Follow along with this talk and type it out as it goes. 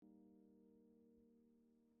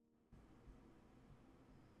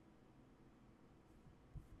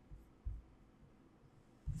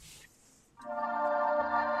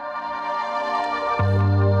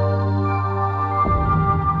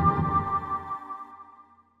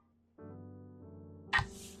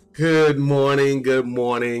Good morning, good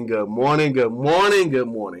morning, good morning, good morning, good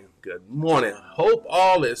morning, good morning. Hope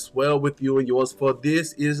all is well with you and yours, for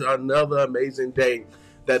this is another amazing day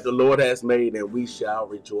that the Lord has made, and we shall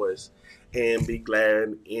rejoice and be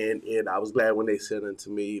glad in it. I was glad when they said unto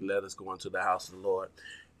me, let us go into the house of the Lord.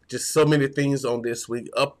 Just so many things on this week,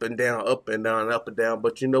 up and down, up and down, up and down.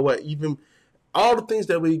 But you know what? Even all the things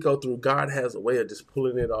that we go through, God has a way of just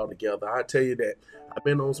pulling it all together. I tell you that I've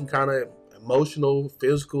been on some kind of emotional,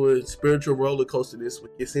 physical, and spiritual roller coaster this week.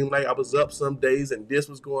 It seemed like I was up some days and this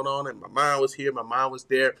was going on, and my mind was here, my mind was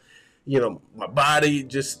there. My body,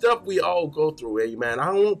 just stuff we all go through. Amen. I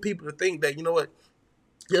don't want people to think that,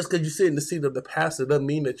 just because you sit in the seat of the pastor doesn't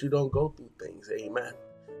mean that you don't go through things. Amen.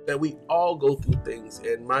 That we all go through things.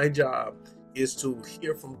 And my job is to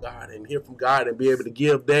hear from God and be able to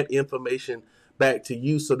give that information back to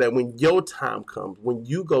you so that when your time comes, when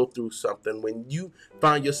you go through something, when you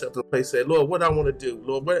find yourself in a place, say, Lord, what I want to do?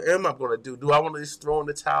 Lord, what am I going to do? Do I want to just throw in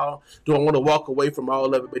the towel? Do I want to walk away from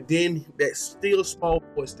all of it? But then that still small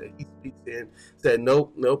voice that he speaks in said,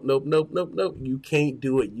 nope, nope, nope, nope, nope, nope. You can't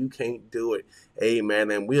do it. You can't do it. Amen.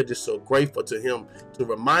 And we are just so grateful to him to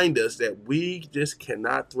remind us that we just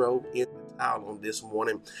cannot throw in the towel on this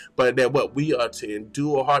morning, but that what we are to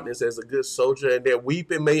endure hardness as a good soldier, and that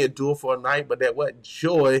weeping may endure for a night, but that what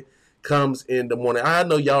joy comes in the morning. I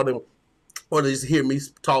know y'all didn't want to just hear me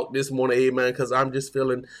talk this morning, amen, because I'm just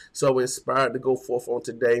feeling so inspired to go forth on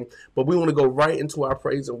today. But we want to go right into our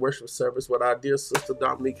praise and worship service with our dear sister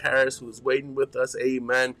Dominique Harris, who is waiting with us,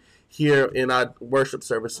 amen, here in our worship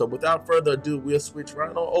service. So without further ado, we'll switch right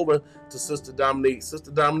on over to Sister Dominique. Sister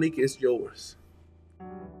Dominique, it's yours.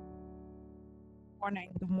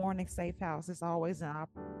 Good morning, Safe House. It's always a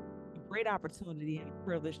great opportunity and a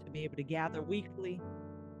privilege to be able to gather weekly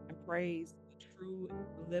and praise the true and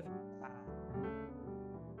living God.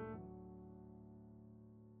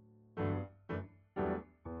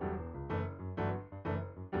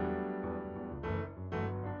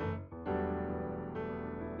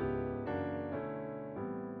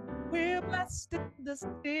 We're blessed in the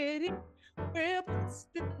city. We're blessed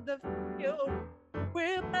in the field.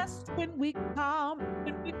 We're blessed when we come,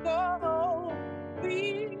 when we go.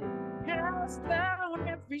 We cast down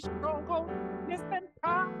every stronghold. Yes, and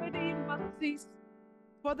poverty must cease,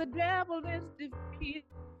 for the devil is defeated.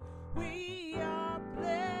 We are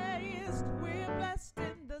blessed. We're blessed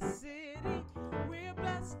in the city. We're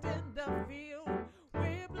blessed in the field.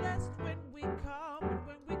 We're blessed when we come and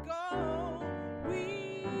when we go.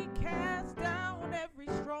 We cast down every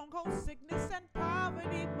stronghold. Sickness and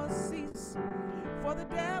poverty must cease, for the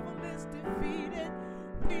devil is defeated.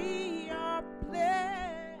 We are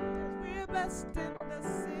blessed. We're blessed in the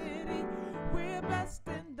city. We're blessed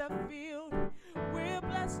in the field. We're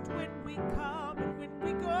blessed when we come and when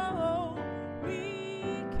we go.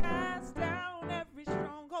 We cast down every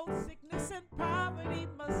stronghold. Sickness and poverty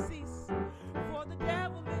must cease, for the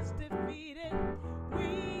devil is defeated.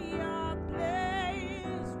 We are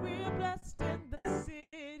blessed. We're blessed in the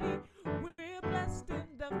city. We're blessed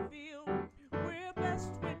in the field. We're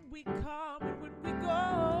blessed when we come and when we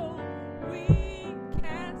go. We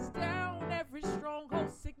cast down every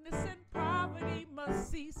stronghold. Sickness and poverty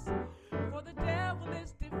must cease, for the devil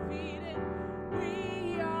is defeated.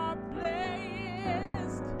 We are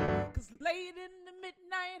blessed, cause late in the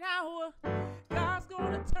midnight hour, God's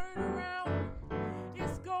gonna turn around.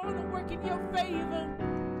 It's gonna work in your favor.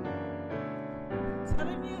 I'm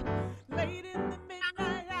telling you, late in the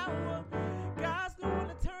midnight hour, God's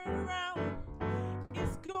gonna turn around.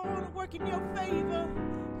 It's gonna work in your favor.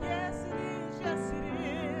 Yes, it is. Yes, it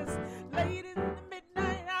is. Late in the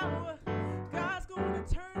midnight hour, God's gonna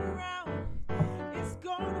turn around. It's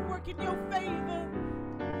gonna work in your favor.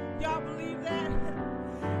 Y'all believe that?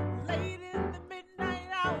 Late in the midnight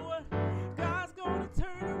hour, God's gonna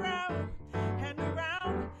turn around and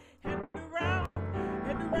around and around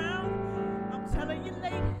and around. I'm telling you,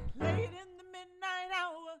 late in the midnight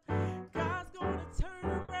hour, God's gonna turn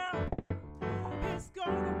around. It's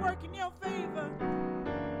gonna work in your favor.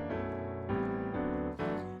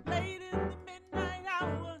 Late in the midnight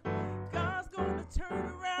hour, God's gonna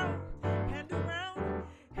turn around and around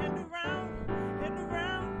and around and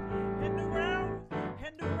around and around.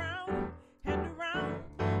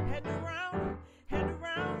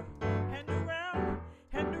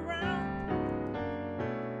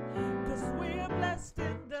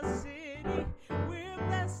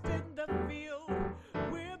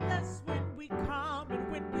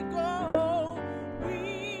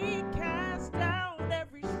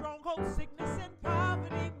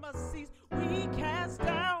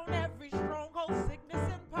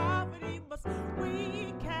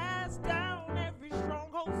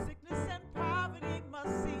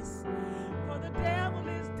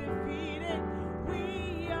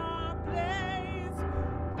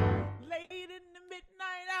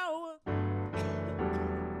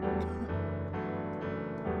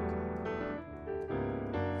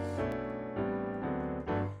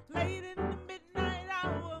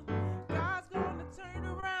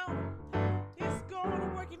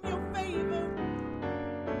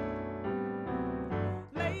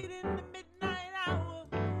 in the midnight hour,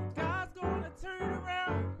 God's gonna turn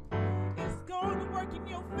around. It's gonna work in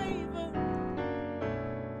your favor.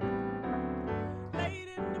 Late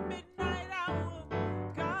in the midnight hour,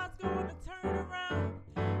 God's gonna turn around.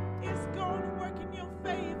 It's gonna work in your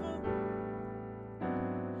favor.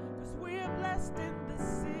 'Cause we're blessed in the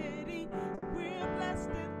city, we're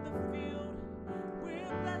blessed in the field,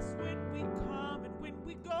 we're blessed when we come and when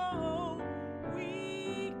we go.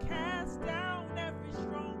 We cast down every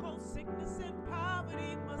stronghold, sickness and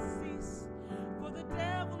poverty must cease, for the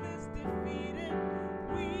devil is defeated.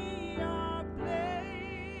 We are blessed.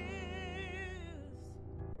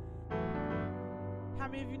 How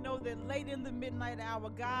many of you know that late in the midnight hour,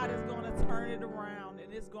 God is going to turn it around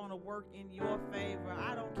and it's going to work in your favor?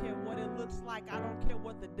 I don't care what it looks like. I don't care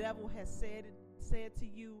what the devil has said to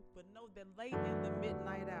you, but know that late in the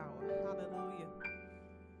midnight hour, hallelujah, hallelujah.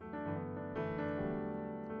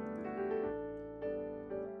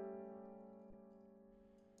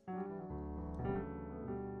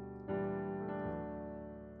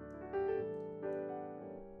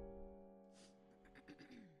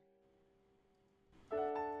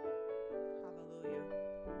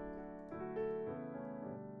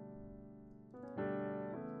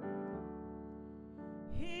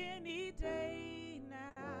 Any day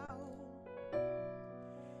now,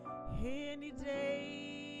 any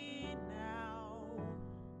day now,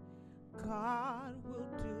 God will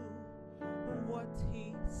do what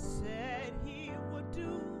he said he would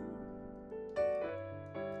do.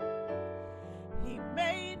 He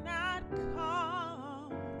may not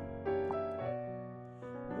come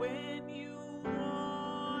when you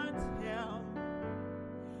want him,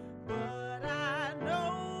 but I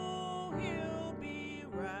know he'll be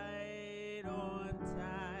right on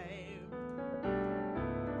time.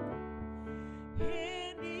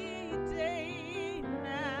 Any day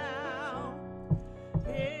now,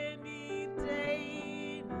 any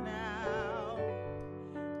day now,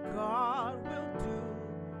 God will do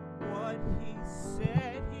what he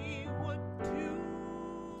said he would do.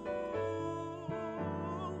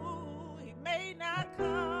 He may not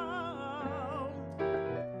come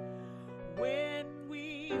when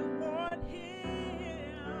we want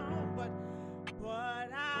him,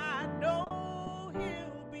 but I know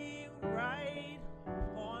he'll be right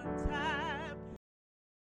on time.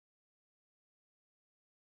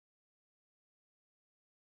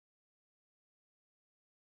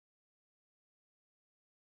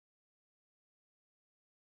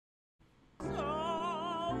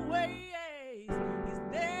 Always he's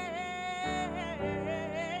there,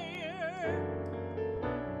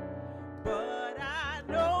 but I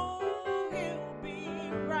know he'll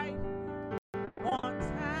be right on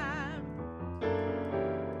time.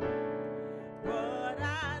 But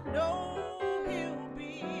I know he'll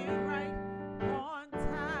be right on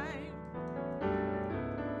time.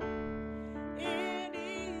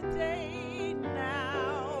 Any day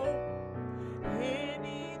now,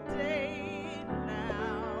 any day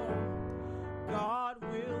now, God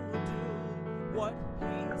will do what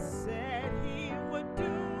he said he would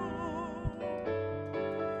do.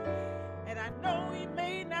 And I know he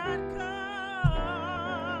may not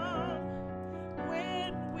come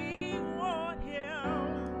when we want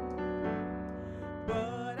him,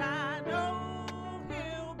 but I know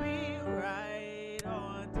he'll be right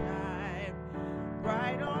on time,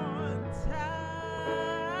 right on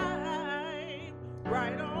time,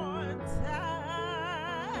 right on time.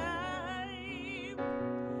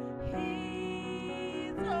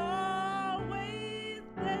 He's always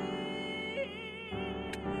there,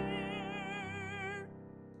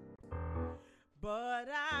 but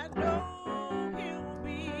I know he'll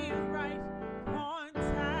be right on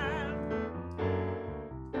time.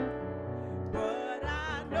 But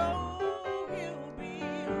I know he'll be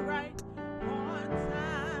right on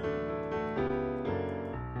time.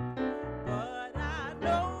 But I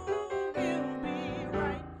know he'll be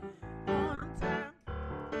right on time.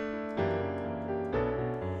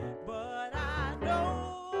 But I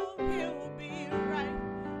know he'll be right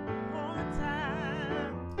on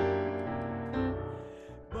time.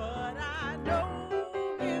 But I know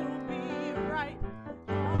he'll be right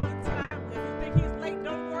on time. If you think he's late,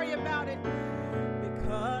 don't worry about it,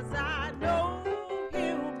 because I know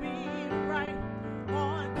he'll be right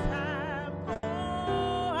on time.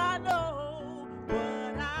 Oh, I know,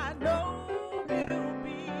 but I know he'll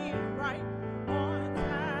be right on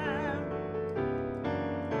time.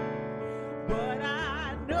 But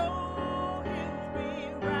I know he'll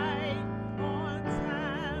be right on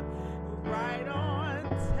time, right on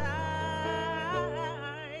time,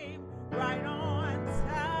 right on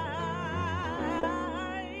time,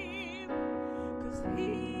 'cause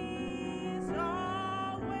he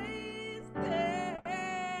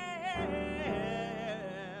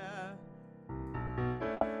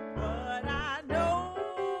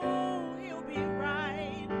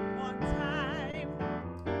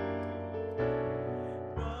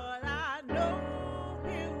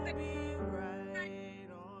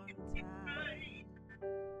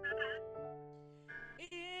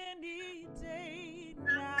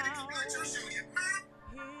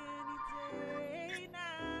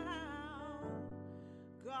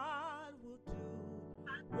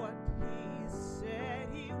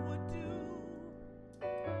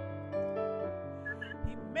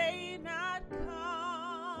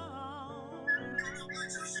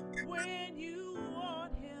when you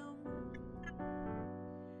want him,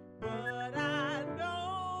 but I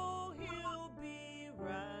know he'll be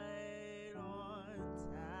right on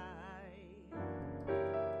time.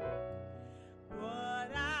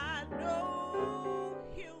 But I know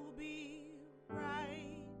he'll be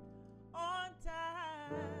right on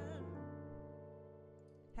time.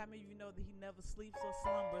 How many of you know that he never sleeps or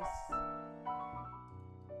slumbers?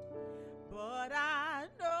 But I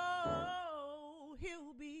know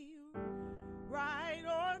he'll be right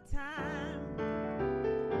on time.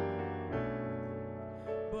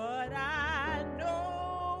 But I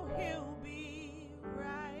know he'll be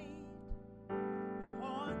right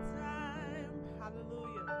on time.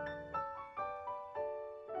 Hallelujah.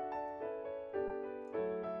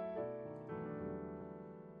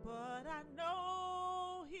 But I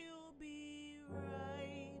know he'll be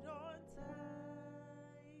right on time.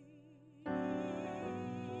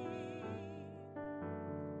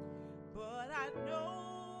 But I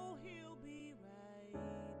know he'll be right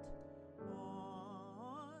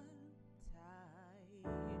on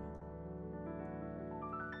time.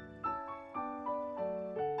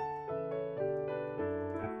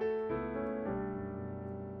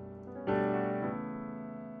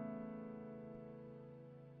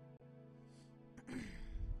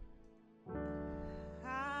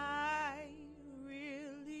 I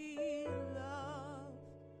really love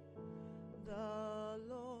the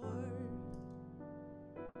Lord.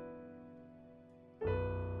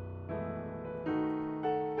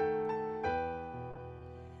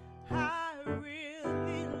 I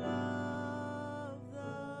really love the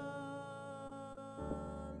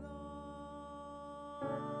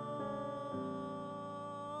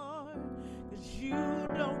Lord. 'Cause you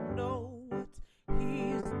don't know what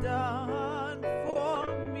he's done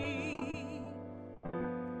for me.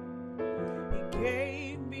 He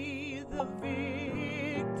gave me the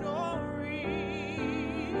victory,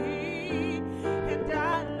 and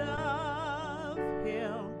I love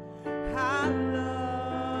him. I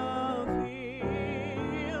love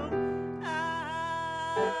him.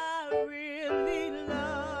 I really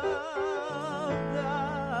love the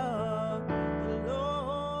Lord.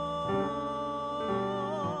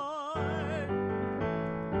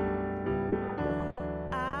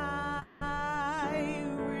 I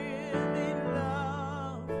really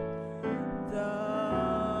love the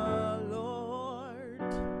Lord.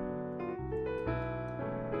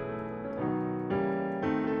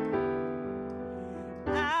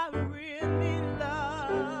 I really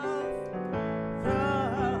love the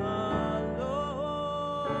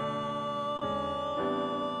Lord.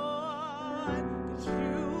 'Cause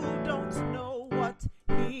you don't know what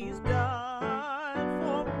he's done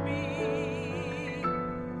for me.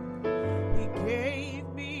 He gave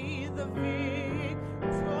me the victory,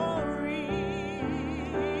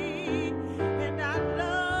 and I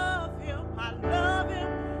love him. I love him.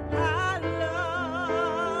 I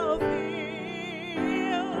love him.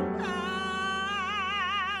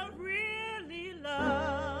 I really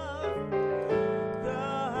love the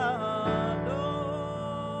Lord.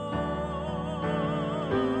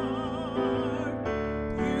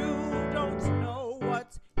 You don't know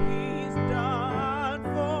what he's done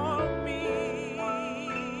for me.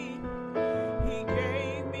 He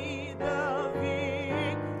gave me the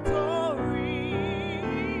victory,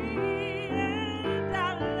 and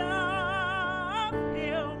I love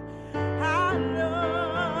him. I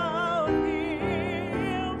love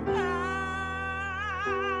him. I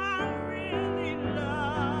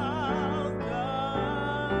really love the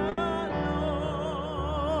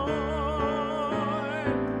Lord.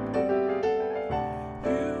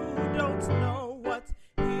 You don't know what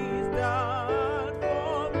he's done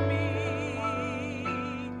for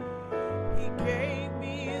me. He gave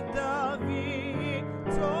me the victory,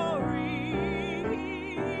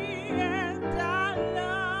 and I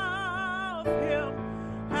love him.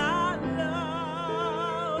 I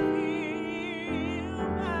love him. I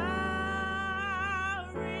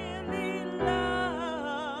really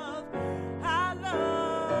love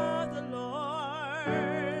the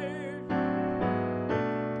Lord.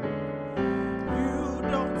 You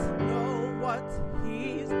don't know what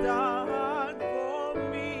he's done for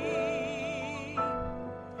me.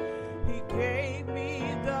 He gave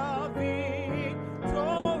me the victory,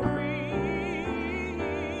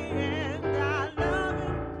 and I love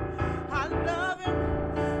him. I love him.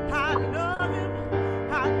 I love him.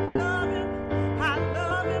 I love him. I love him. I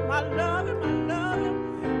love him. I love him.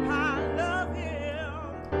 I love him.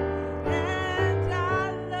 And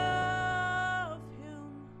I love him.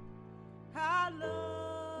 I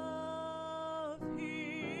love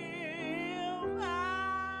him. I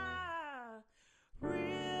really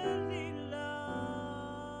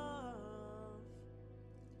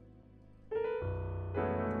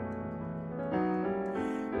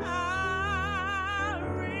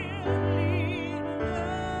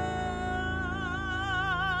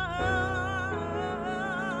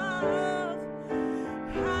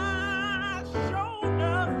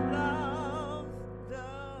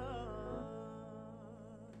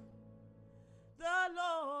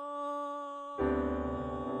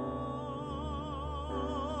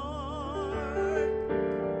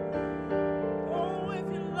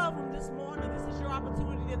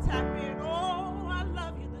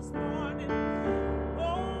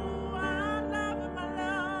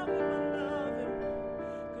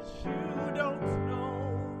don't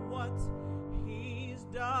know what he's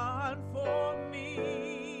done for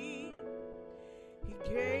me. He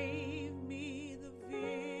gave me the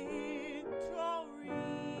victory.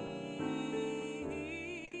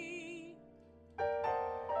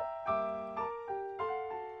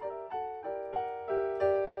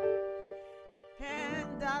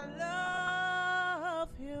 And I love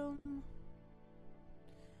him.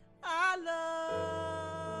 I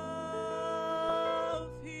love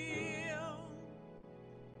him.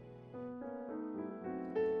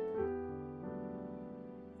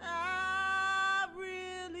 I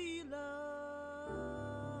really love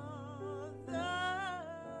the Lord.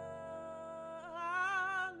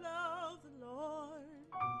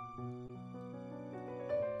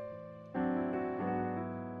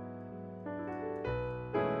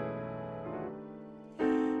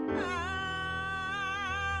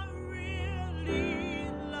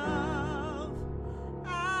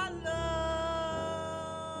 I love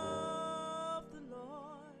the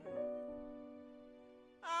Lord.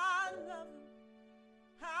 I love him.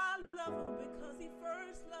 I love him because he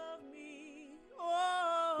first loved me.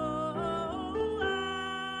 Oh,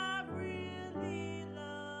 I really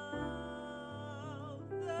love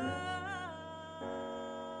the Lord.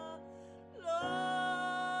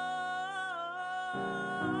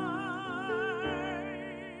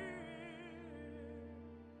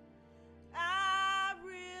 I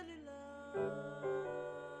really love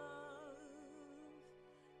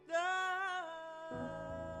the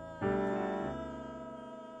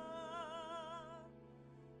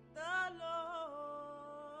Lord.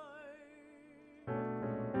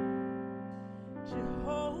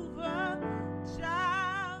 Jehovah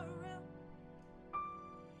Jireh,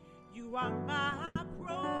 you are my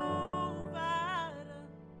provider.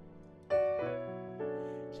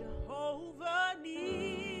 Jehovah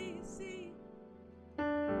Nissi,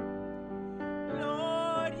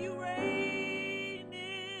 Lord, you reign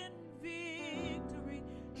in victory.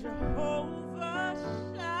 Jehovah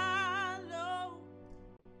Shalom,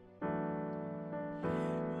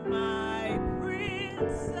 my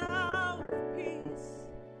Prince of Peace.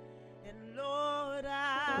 And Lord,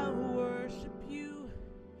 I worship you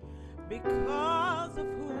because of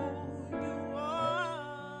who you are.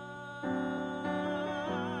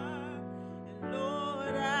 And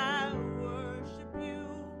Lord, I worship you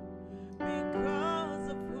because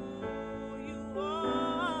of who you are.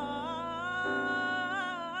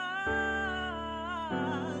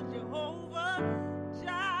 Jehovah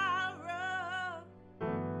Jireh,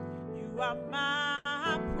 you are my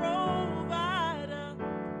provider.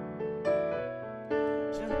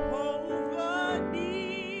 Jehovah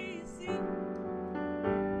Nissi,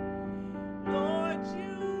 Lord,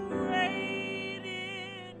 you reign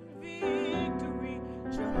in victory.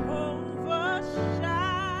 Jehovah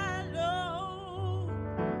Shalom,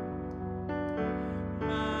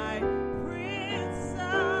 my Prince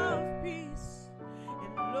of Peace.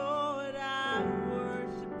 And Lord, I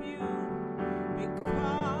worship you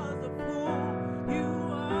because of who you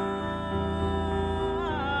are.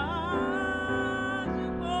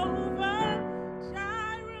 Jehovah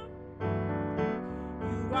Jireh,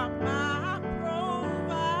 you are my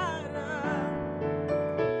provider.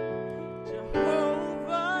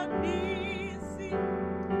 Jehovah Nissi,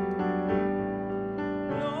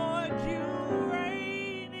 Lord, you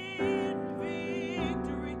reign in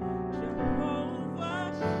victory.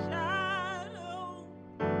 Jehovah Shalom,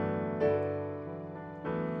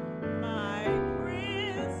 my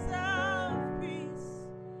Prince of Peace.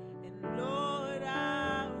 And Lord,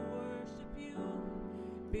 I worship you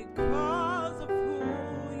because of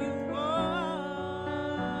who you are.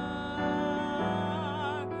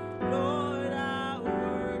 Lord, I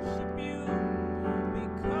worship you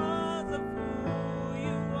because of who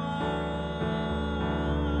you are.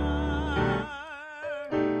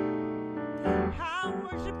 I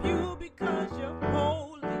worship you because you're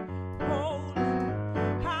holy, holy.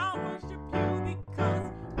 I worship you because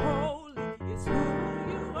holy is who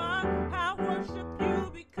you are. I worship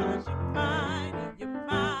you because you're mighty, you're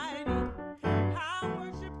mighty. I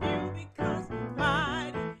worship you because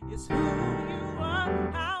mighty is who you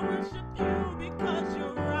are. I worship you because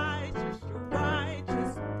you're righteous, you're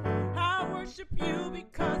righteous. I worship you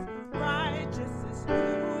because righteous is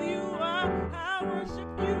who you are. I worship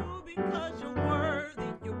you because you're worthy,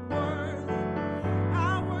 you're worthy.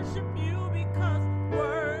 I worship you because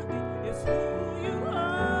worthy is who you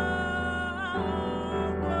are.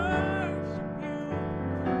 Worship you,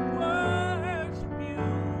 worship you.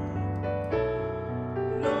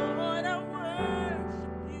 Lord, I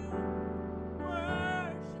worship you,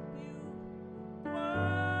 worship you,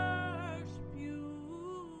 worship you.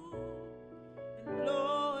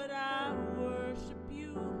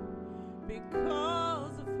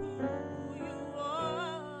 because of who you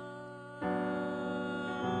are.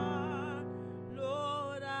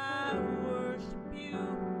 Lord, I worship you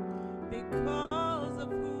because of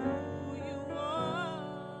who you are.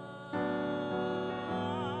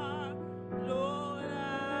 Lord,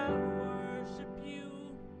 I worship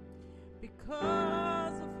you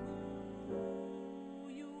because of who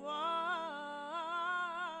you are.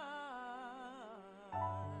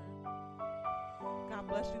 God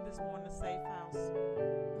bless you this morning, Safe House.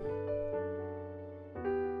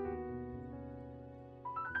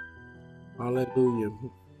 Hallelujah.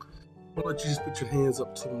 Why don't you just put your hands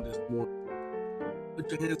up to him this morning?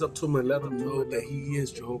 Put your hands up to him and let him know that he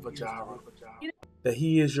is Jehovah Jireh, that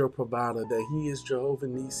he is your provider, that he is Jehovah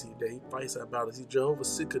Nisi, that he fights our battles. He's Jehovah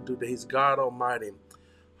Sikkadu, that he's God Almighty.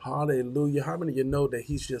 Hallelujah. How many of you know that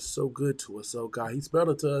he's just so good to us, oh God? He's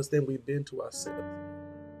better to us than we've been to ourselves.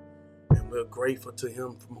 And we're grateful to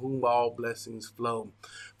him from whom all blessings flow.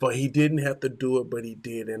 For he didn't have to do it, but he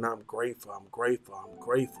did. And I'm grateful. I'm grateful. I'm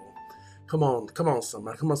grateful. Come on,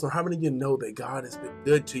 somebody. Come on, somebody. How many of you know that God has been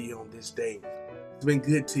good to you on this day? He's been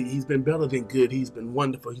good to you. He's been better than good. He's been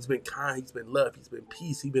wonderful. He's been kind. He's been love. He's been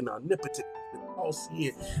peace. He's been omnipotent. He's been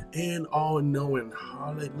all-seeing and all-knowing.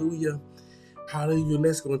 Hallelujah. Hallelujah.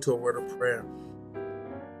 Let's go into a word of prayer.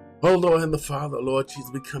 Oh, Lord and the Father, Lord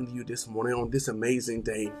Jesus, we come to you this morning on this amazing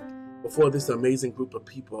day before this amazing group of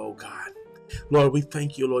people, oh God. Lord, we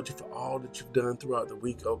thank you, Lord, for all that you've done throughout the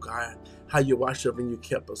week, oh God. How you washed up and you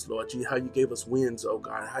kept us, Lord Jesus. How you gave us winds, oh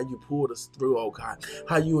God. How you pulled us through, oh God.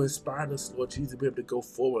 How you inspired us, Lord Jesus, to be able to go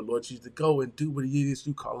forward, Lord Jesus, to go and do what it is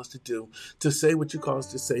you call us to do, to say what you call us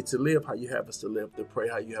to say, to live how you have us to live, to pray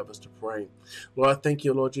how you have us to pray. Lord, I thank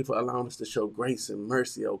you, Lord Jesus, for allowing us to show grace and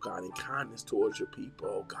mercy, oh God, and kindness towards your people,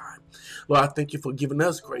 oh God. Lord, I thank you for giving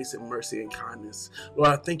us grace and mercy and kindness. Lord,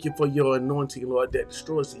 I thank you for your anointing, Lord, that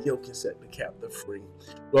destroys the yoke and set the captive free.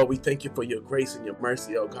 Lord, we thank you for your grace and your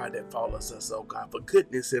mercy, oh God, that follows us, oh God. For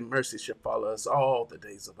goodness and mercy shall follow us all the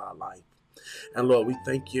days of our life. And Lord, we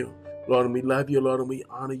thank you, Lord, and we love you, Lord, and we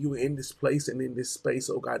honor you in this place and in this space,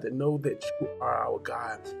 oh God, to know that you are our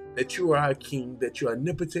God, that you are our King, that you are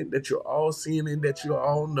omnipotent, that you're all-seeing, and that you're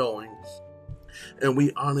all-knowing. And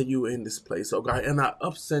we honor you in this place, oh God, in our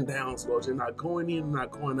ups and downs, Lord, in our going in and our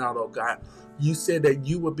going out, oh God. You said that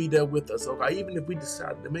you would be there with us, oh God, even if we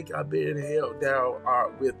decided to make our bed in hell, thou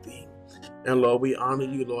art with thee. And Lord, we honor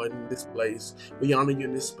you, Lord, in this place. We honor you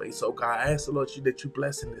in this space, oh God. I ask the Lord that you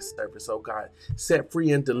bless in this service, oh God. Set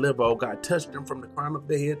free and deliver, oh God. Touch them from the crown of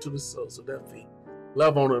their head to the soles of their feet.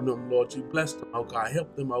 Love on them, Lord. You bless them, oh God.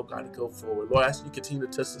 Help them, oh God, to go forward. Lord, I ask you continue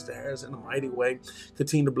to touch Sister Harris in a mighty way.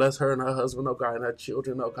 Continue to bless her and her husband, oh God, and her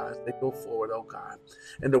children, oh God, as they go forward, oh God.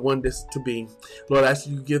 And the one that's to be. Lord, I ask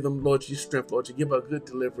you give them, Lord, your strength, Lord. You give her a good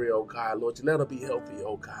delivery, oh God. Lord, you let her be healthy,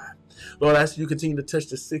 oh God. Lord, I ask you continue to touch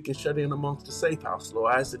the sick and shut in amongst the safe house,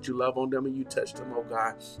 Lord. I ask that you love on them and you touch them, oh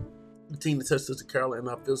God. Continue to touch Sister Carol in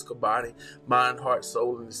her physical body, mind, heart,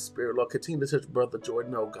 soul, and spirit. Lord, continue to touch Brother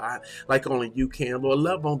Jordan, oh God, like only you can. Lord,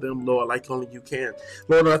 love on them, Lord, like only you can.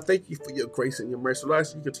 Lord, I thank you for your grace and your mercy. Lord, I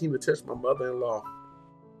ask you continue to touch my mother-in-law.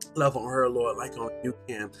 Love on her, Lord, like only you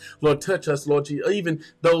can. Lord, touch us, Lord Jesus. Even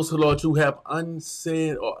those who, Lord, who have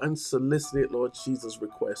unsaid or unsolicited, Lord Jesus,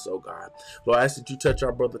 requests, oh God. Lord, I ask that you touch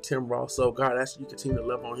our brother Tim Ross, oh God. I ask that you continue to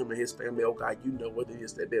love on him and his family, oh God. You know what it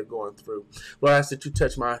is that they're going through. Lord, I ask that you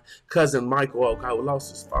touch my cousin Michael, oh God, who lost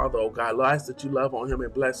his father, oh God. Lord, I ask that you love on him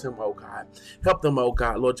and bless him, oh God. Help them, oh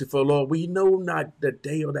God, Lord. For Lord, we know not the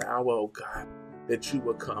day or the hour, oh God, that you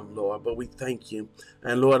will come, Lord, but we thank you.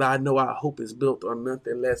 And Lord, I know our hope is built on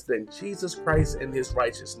nothing less than Jesus Christ and his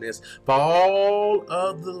righteousness. For all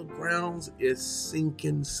other grounds is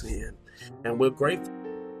sinking sin. And we're grateful.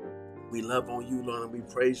 We love on you, Lord, and we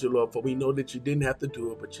praise you, Lord, for we know that you didn't have to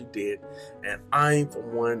do it, but you did. And I, for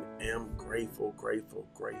one, am grateful, grateful,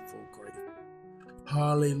 grateful, grateful.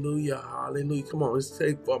 Hallelujah, hallelujah. Come on, let's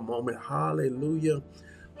take for a moment. Hallelujah.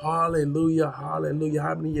 Hallelujah, hallelujah.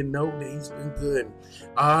 How many of you know that he's been good?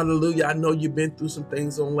 Hallelujah. I know you've been through some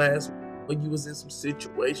things on last week, but you was in some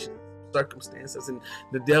situations, circumstances, and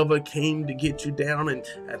the devil came to get you down, and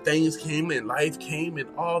things came, and life came, and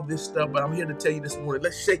all this stuff. But I'm here to tell you this morning,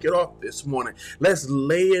 let's shake it off this morning. Let's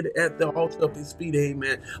lay it at the altar of his feet,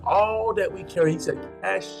 amen. All that we carry, he said,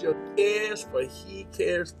 cast your cares, for he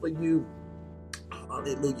cares for you.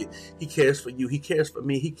 Hallelujah. He cares for you. He cares for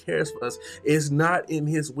me. He cares for us. It's not in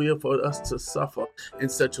his will for us to suffer in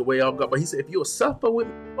such a way, oh God. But he said, if you'll suffer with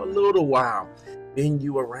me for a little while, then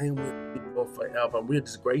you will reign with me for forever. We're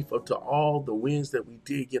just grateful to all the wins that we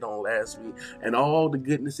did get on last week and all the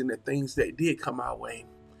goodness and the things that did come our way.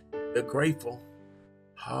 We're grateful.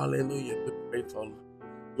 Hallelujah. We're grateful.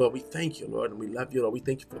 Lord, we thank you, Lord, and we love you, Lord. We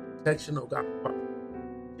thank you for protection, oh God.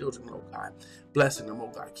 Children, oh God, blessing them, oh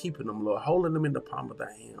God, keeping them, Lord, holding them in the palm of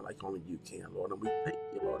thy hand like only you can, Lord. And we thank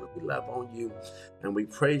you, Lord, and we love on you, and we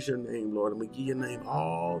praise your name, Lord, and we give your name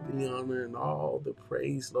all the honor and all the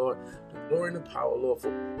praise, Lord, the glory and the power, Lord, for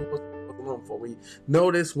what's going on. For we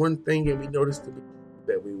know this one thing, and we know this to be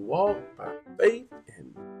that we walk by faith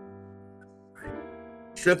and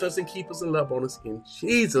strengthen us and keep us and love on us in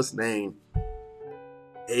Jesus' name.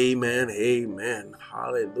 Amen. Amen.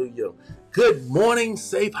 Hallelujah. Good morning,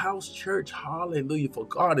 Safe House Church. Hallelujah. For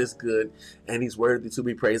God is good and he's worthy to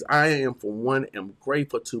be praised. I am, for one, am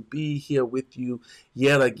grateful to be here with you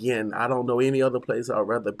yet again. I don't know any other place I'd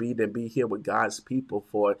rather be than be here with God's people.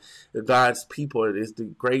 For God's people, it is the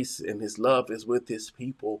grace and his love is with his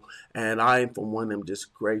people. And I am, for one, am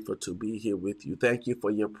just grateful to be here with you. Thank you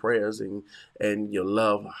for your prayers and your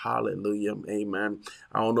love. Hallelujah. Amen.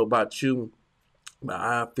 I don't know about you, but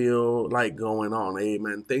I feel like going on.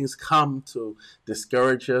 Amen. Things come to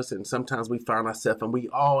discourage us, and sometimes we find ourselves, and we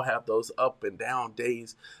all have those up and down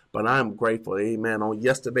days. But I'm grateful. Amen. On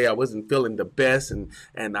yesterday, I wasn't feeling the best, and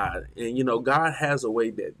you know, God has a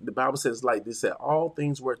way that the Bible says like this: that all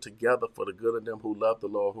things work together for the good of them who love the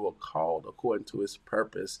Lord, who are called according to His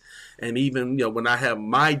purpose. And even when I have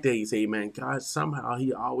my days, Amen, God somehow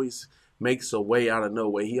He always makes a way out of no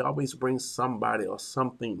way. He always brings somebody or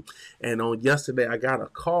something. And on yesterday, I got a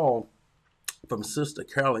call from Sister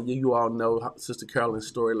Carolyn. You all know Sister Carolyn's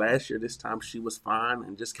story. Last year, this time she was fine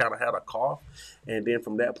and just kind of had a cough, and then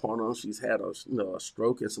from that point on, she's had a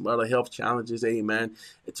stroke and some other health challenges. Amen.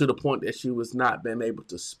 To the point that she was not being able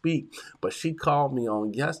to speak. But she called me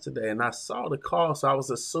on yesterday, and I saw the call, so I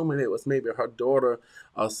was assuming it was maybe her daughter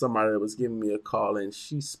or somebody that was giving me a call, and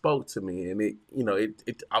she spoke to me, and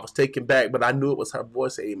I was taken back, but I knew it was her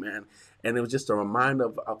voice. Amen. And it was just a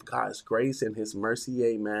reminder of God's grace and his mercy,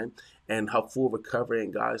 amen, and her full recovery,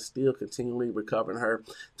 and God is still continually recovering her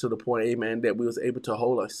to the point, amen, that we was able to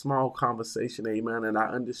hold a small conversation, amen, and I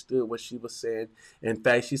understood what she was saying. In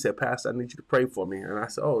fact, she said, Pastor, I need you to pray for me. And I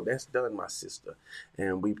said, oh, that's done, my sister.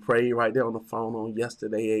 And we prayed right there on the phone on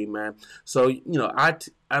yesterday, amen. So,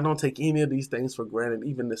 I don't take any of these things for granted,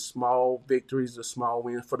 even the small victories, the small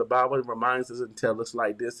wins. For the Bible reminds us and tells us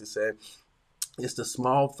like this: it said, it's the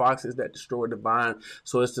small foxes that destroy the vine.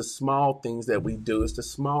 So it's the small things that we do. It's the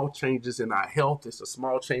small changes in our health. It's the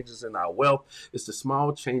small changes in our wealth. It's the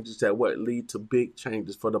small changes that what lead to big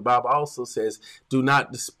changes. For the Bible also says, do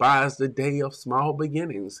not despise the day of small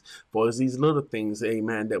beginnings. For it's these little things,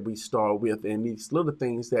 amen, that we start with. And these little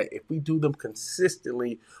things that if we do them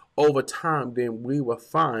consistently over time, then we will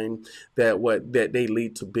find that they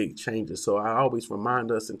lead to big changes. So I always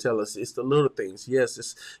remind us and tell us it's the little things. Yes,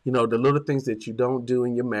 it's the little things that you don't do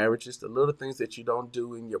in your marriage. It's the little things that you don't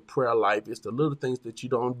do in your prayer life. It's the little things that you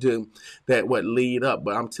don't do that what lead up.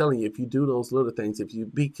 But I'm telling you, if you do those little things, if you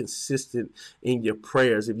be consistent in your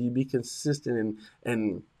prayers, if you be consistent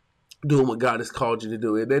in doing what God has called you to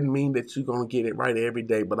do. It doesn't mean that you're going to get it right every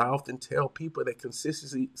day, but I often tell people that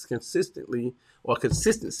consistency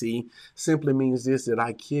simply means this, that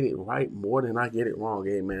I get it right more than I get it wrong.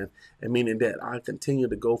 Amen. And meaning that I continue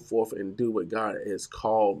to go forth and do what God has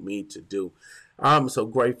called me to do. I'm so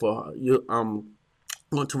grateful. I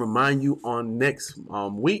want to remind you on next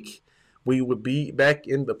week, we will be back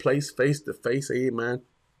in the place face to face. Amen.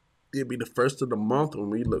 It'll be the first of the month, and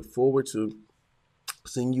we look forward to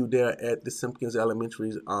seeing you there at the Simpkins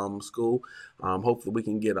Elementary School. Hopefully we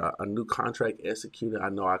can get a new contract executed. I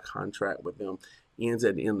know our contract with them ends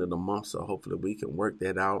at the end of the month, so hopefully we can work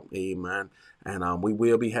that out. Amen. And we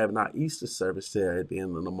will be having our Easter service there at the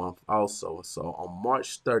end of the month also. So on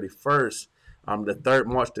March 31st,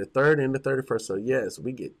 March the 3rd and the 31st. So yes,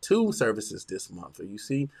 we get 2 services this month. So you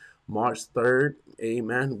see, March 3rd,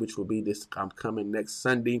 amen, which will be this coming next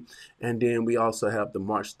Sunday. And then we also have the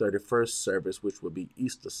March 31st service, which will be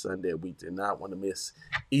Easter Sunday. We did not want to miss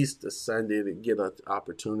Easter Sunday to get an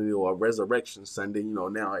opportunity, or a Resurrection Sunday.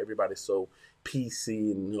 Now everybody's so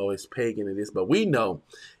PC and it's pagan and this, but we know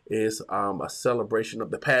it's a celebration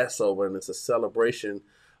of the Passover, and it's a celebration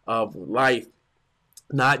of life,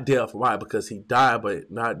 not death. Why? Because he died,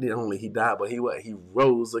 but not only he died, but he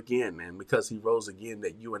rose again. And because he rose again,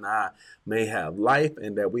 that you and I may have life,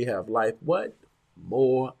 and that we have life what?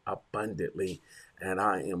 More abundantly. And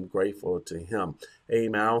I am grateful to him.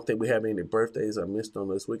 Amen. I don't think we have any birthdays I missed on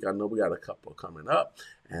this week. I know we got a couple coming up,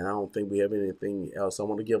 and I don't think we have anything else. I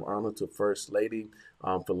want to give honor to First Lady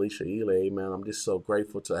Felicia Ely. Amen. I'm just so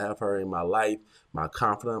grateful to have her in my life, my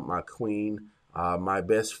confidant, my queen, my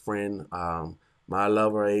best friend, my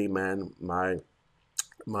lover, amen, my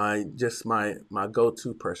my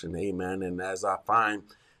go-to person, amen. And as I find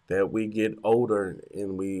that we get older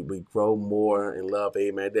and we grow more in love,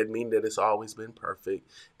 amen, that mean that it's always been perfect.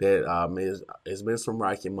 That it's been some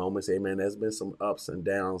rocky moments, amen. There's been some ups and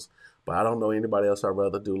downs, but I don't know anybody else I'd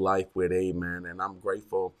rather do life with, amen. And I'm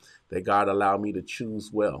grateful that God allowed me to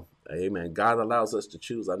choose well, amen. God allows us to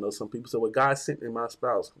choose. I know some people say, well, God sent me my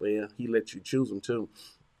spouse. Well, he let you choose them too.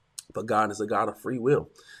 But God is a God of free will.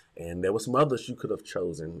 And there were some others you could have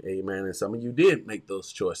chosen. Amen. And some of you did make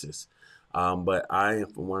those choices. But I am,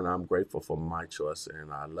 for one, I'm grateful for my choice,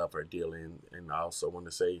 and I love her dearly. And I also want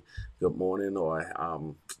to say good morning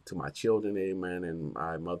to my children, amen, and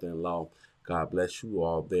my mother-in-law. God bless you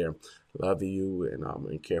all there. Love you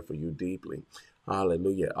and care for you deeply.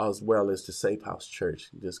 Hallelujah. As well as the Safe House Church.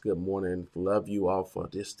 Just good morning. Love you all for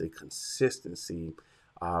just the consistency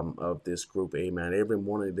of this group. Amen. Every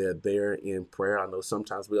morning they're there in prayer. I know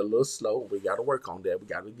sometimes we're a little slow. We got to work on that. We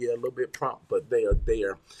got to get a little bit prompt, but they are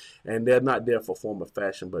there. And they're not there for form of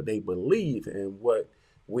fashion, but they believe in what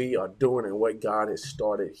we are doing and what God has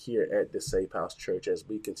started here at the Safe House Church as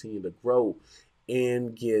we continue to grow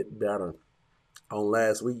and get better. On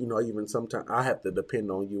last week, even sometimes I have to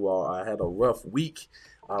depend on you all. I had a rough week.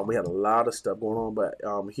 We had a lot of stuff going on, but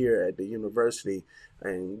here at the university,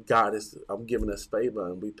 and God is giving us favor,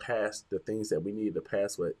 and we passed the things that we needed to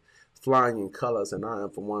pass with flying in colors, and I am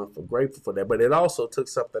for one for grateful for that. But it also took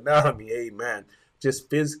something out of me, amen, just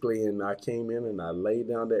physically. And I came in and I laid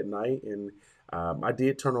down that night, and I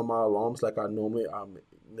did turn on my alarms like I normally,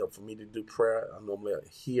 for me to do prayer. I normally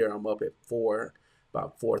here I'm up at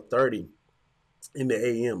about 4:30 in the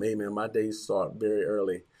AM. Amen. My days start very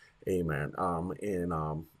early. Amen. And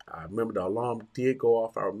I remember the alarm did go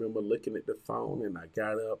off. I remember looking at the phone, and I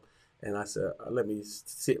got up and I said, let me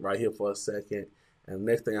sit right here for a second. And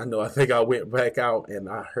next thing I know, I think I went back out and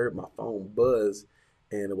I heard my phone buzz,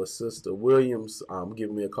 and it was Sister Williams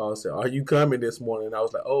giving me a call. Said, "Are you coming this morning?" And I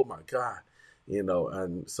was like, "Oh my God."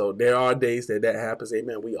 And so there are days that happens.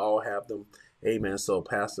 Amen. We all have them. Amen. So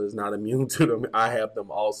pastor is not immune to them. I have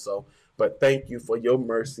them also. But thank you for your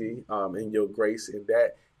mercy and your grace in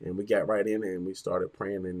that. And we got right in and we started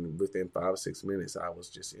praying. And within 5 or 6 minutes, I was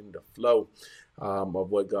just in the flow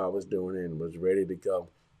of what God was doing and was ready to go.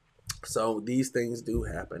 So these things do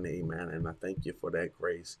happen. Amen. And I thank you for that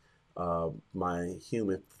grace. My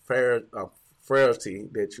human frailty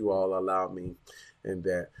that you all allow me, and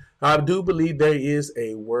that I do believe there is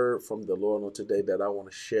a word from the Lord on today that I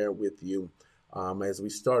want to share with you. As we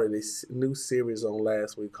started this new series on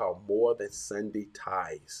last week called More Than Sunday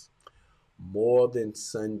Ties. More Than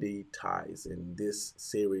Sunday Ties. In this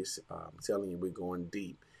series, I'm telling you, we're going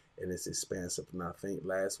deep and it's expansive. And I think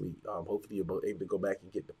last week, hopefully you'll be able to go back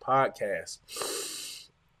and get the podcast,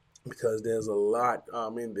 because there's a lot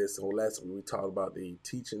in this. So last week we talked about the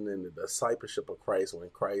teaching and the discipleship of Christ, when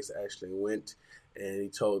Christ actually went and he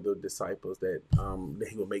told the disciples that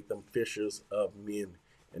he would make them fishers of men,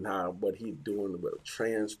 and how what he's doing will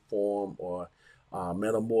transform or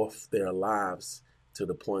metamorph their lives to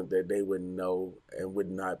the point that they would know and would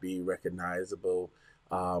not be recognizable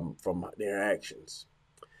from their actions.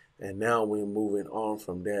 And now we're moving on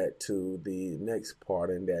from that to the next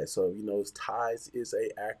part in that. So, TIES is a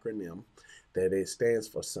acronym that it stands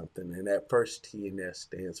for something. And that first T in there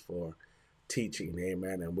stands for teaching.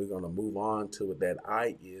 Amen. And we're going to move on to what that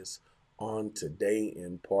I is on today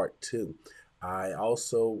in part 2. I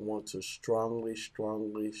also want to strongly,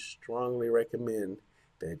 strongly, strongly recommend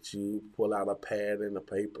that you pull out a pad and a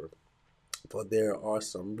paper, for there are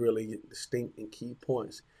some really distinct and key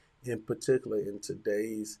points, in particular in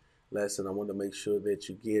today's lesson. I want to make sure that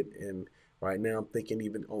you get. And right now I'm thinking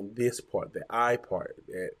even on this part, the I part,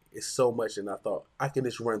 that is so much, and I thought I can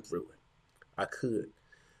just run through it. I could,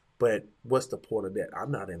 but what's the point of that?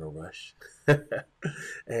 I'm not in a rush. And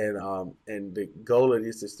the goal of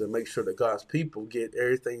this is to make sure that God's people get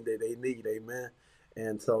everything that they need. Amen.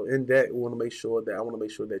 And so in that, I want to make sure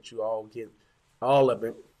that you all get all of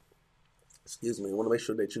it. Excuse me. I want to make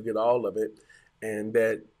sure that you get all of it, and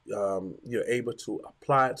that you're able to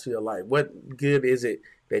apply it to your life. What good is it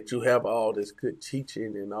that you have all this good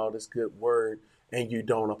teaching and all this good word, and you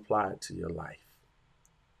don't apply it to your life?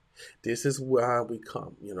 This is where we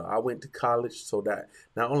come. I went to college so that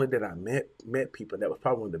not only did I met people, that was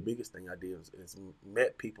probably one of the biggest thing I did is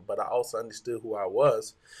met people, but I also understood who I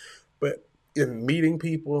was. But in meeting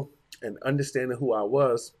people and understanding who I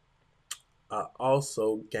was, I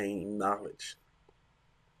also gained knowledge.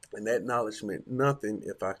 And that knowledge meant nothing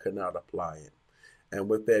if I could not apply it. And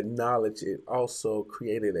with that knowledge, it also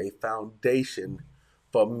created a foundation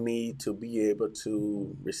for me to be able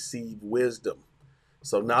to receive wisdom.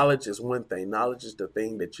 So knowledge is one thing. Knowledge is the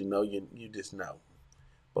thing that you know you just know.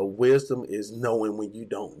 But wisdom is knowing when you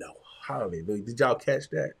don't know. Hallelujah. Did y'all catch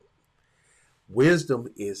that? Wisdom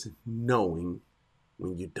is knowing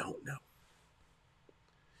when you don't know.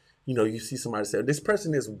 You know, you see somebody say, this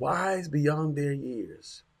person is wise beyond their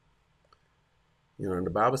years. You know, and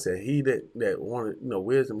the Bible said, he that wanted,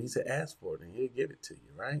 wisdom, he said, ask for it and he'll give it to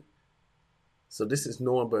you, right? So this is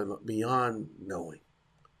knowing but beyond knowing.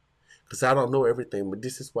 Because I don't know everything, but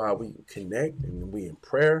this is why we connect and we in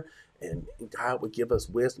prayer, and God will give us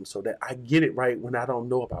wisdom so that I get it right when I don't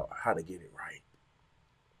know about how to get it right.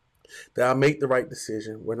 That I make the right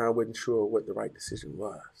decision when I wasn't sure what the right decision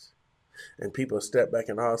was. And people step back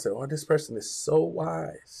and all say, oh, this person is so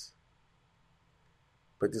wise.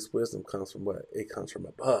 But this wisdom comes from what? It comes from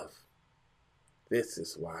above. This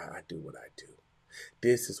is why I do what I do.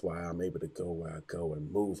 This is why I'm able to go where I go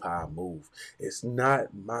and move how I move. It's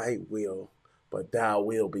not my will, but thy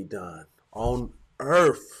will be done on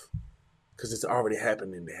earth, because it's already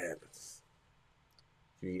happened in the heavens.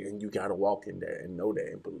 And you got to walk in that and know that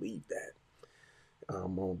and believe that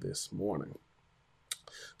on this morning.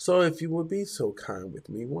 So if you would be so kind with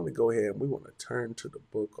me, we want to go ahead and we want to turn to the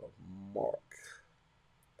book of Mark.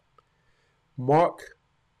 Mark,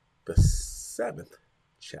 the 7th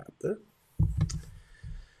chapter.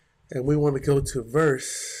 And we want to go to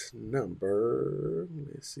verse number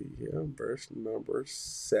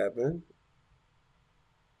 7.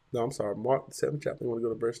 No, I'm sorry, Mark, the 7th chapter. We want to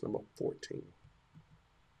go to verse number 14.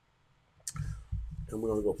 And we're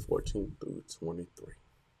going to go 14 through 23.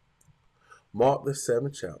 Mark, the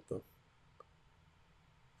 7th chapter,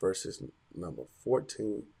 verses number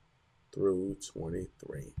 14 through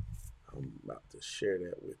 23. I'm about to share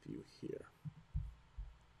that with you here.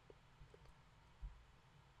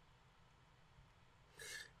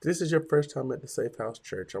 If this is your first time at the Safe House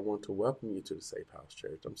Church, I want to welcome you to the Safe House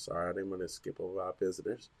Church. I'm sorry, I didn't want to skip over our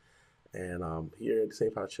visitors. And here at the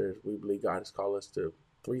Safe House Church, we believe God has called us to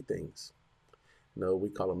 3 things. We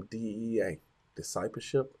call them DEA.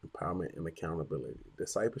 Discipleship, empowerment, and accountability.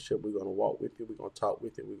 Discipleship, we're going to walk with you. We're going to talk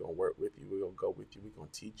with you. We're going to work with you. We're going to go with you. We're going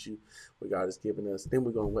to teach you what God has given us. Then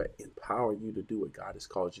we're going to empower you to do what God has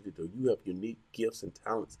called you to do. You have unique gifts and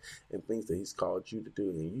talents and things that he's called you to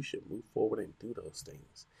do, and you should move forward and do those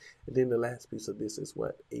things. And then the last piece of this is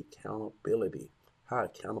what? Accountability. How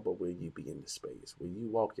accountable will you be in this space? Will you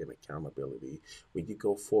walk in accountability? Will you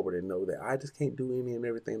go forward and know that I just can't do any and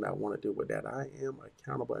everything that I want to do, but that I am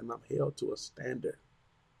accountable and I'm held to a standard,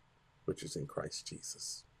 which is in Christ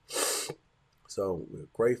Jesus. So we're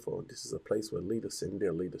grateful. This is a place where leaders send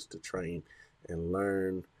their leaders to train and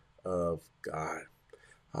learn of God.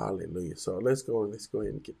 Hallelujah. So let's go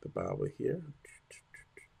ahead and get the Bible here.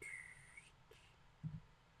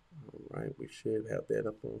 All right, we should have that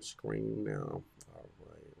up on screen now. All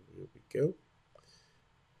right, here we go.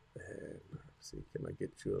 And let's see, can I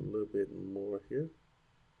get you a little bit more here?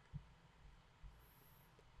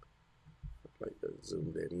 I'd like to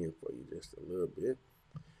zoom that in for you just a little bit.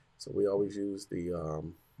 So we always use the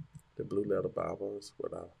Blue Letter Bibles,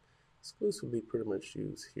 what I exclusively pretty much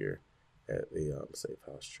use here at the Safe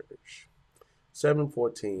House Church.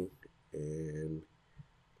 7:14, and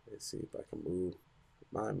let's see if I can move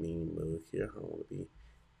my mean move here. I don't want to be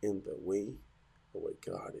in the way of what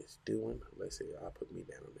God is doing. Let's see, I'll put me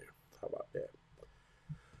down there. How about that?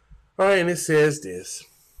 All right, and it says this.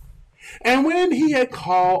 And when he had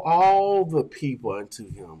called all the people unto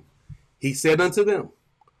him, he said unto them,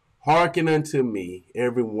 hearken unto me,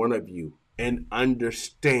 every one of you, and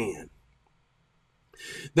understand.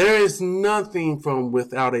 There is nothing from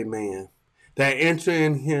without a man that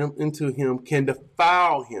entering him into him can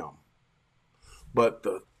defile him, but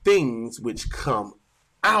the things which come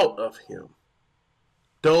out of him,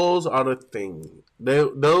 those are the things,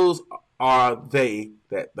 those are they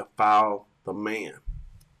that defile the man.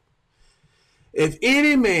 If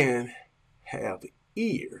any man have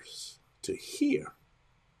ears to hear,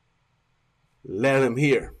 let him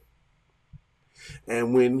hear.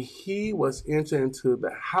 And when he was entered into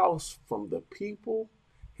the house from the people,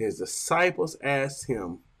 his disciples asked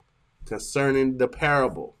him concerning the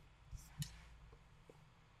parable.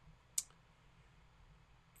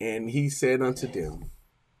 And he said unto them,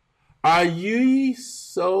 are ye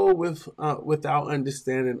so without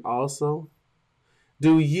understanding also?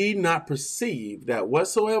 Do ye not perceive that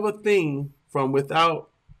whatsoever thing from without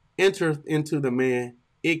entereth into the man,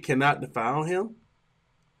 it cannot defile him?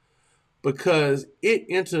 Because it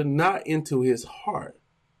entered not into his heart,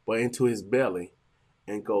 but into his belly,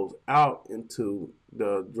 and goes out into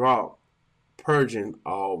the draught, purging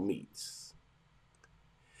all meats.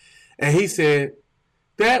 And he said,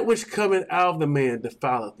 That which cometh out of the man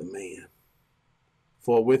defileth the man.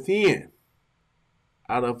 For within,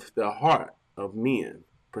 out of the heart of men,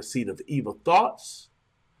 proceedeth evil thoughts,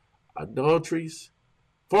 adulteries,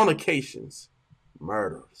 fornications,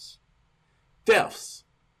 murders, thefts,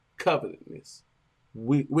 covetousness,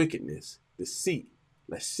 wickedness, deceit,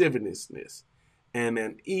 lasciviousness, and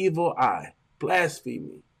an evil eye,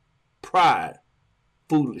 blasphemy, pride,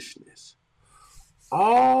 foolishness.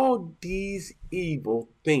 All these evil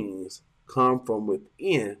things come from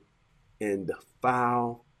within and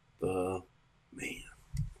defile the man.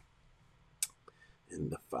 And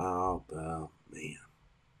defile the man.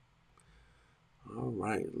 All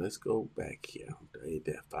right, let's go back here. They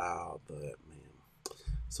defile the man.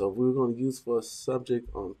 So if we're going to use for a subject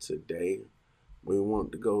on today, we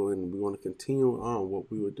want to go and we want to continue on what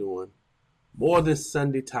we were doing. More than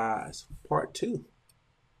Sunday T.I.E.S, part 2.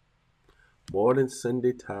 More than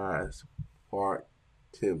Sunday T.I.E.S, part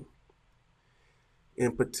 2.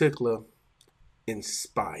 In particular,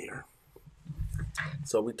 inspire.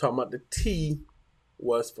 So we talking about the T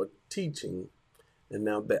was for teaching, and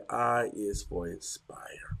now the I is for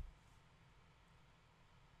inspire.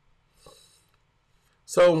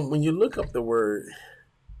 So when you look up the word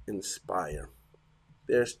inspire,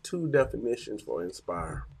 there's 2 definitions for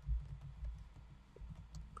inspire.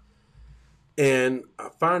 And I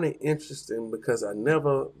find it interesting because I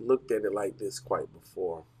never looked at it like this quite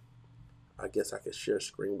before. I guess I could share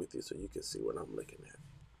screen with you so you can see what I'm looking at.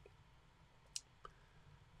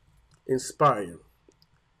 Inspire.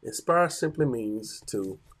 Inspire simply means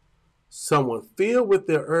to someone filled with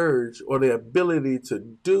their urge or their ability to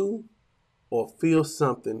do or feel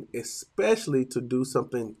something, especially to do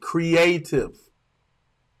something creative.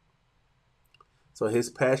 So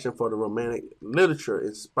his passion for the romantic literature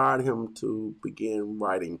inspired him to begin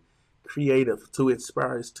writing creative. To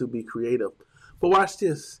inspire is to be creative. But watch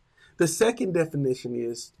this. The second definition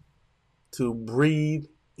is to breathe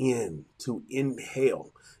in, to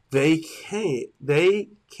inhale. They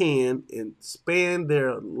can expand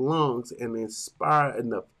their lungs and inspire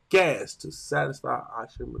enough gas to satisfy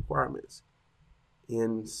oxygen requirements.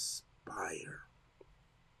 Inspire.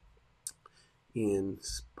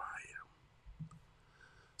 Inspire.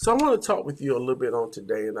 So I want to talk with you a little bit on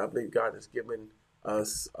today, and I believe God has given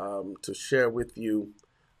us to share with you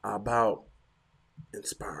about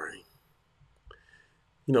inspiring.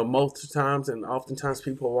 You know, most times and oftentimes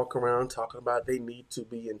people walk around talking about they need to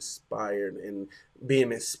be inspired, and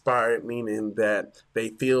being inspired meaning that they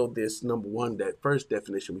feel this, number one, that first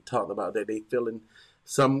definition we talked about, that they feel in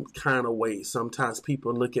some kind of way. Sometimes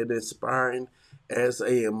people look at inspiring as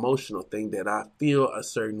a emotional thing, that I feel a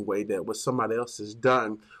certain way that what somebody else has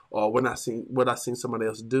done or what I seen somebody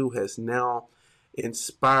else do has now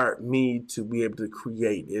inspired me to be able to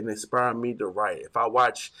create. It inspired me to write. If I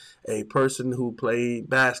watch a person who played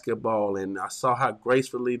basketball and I saw how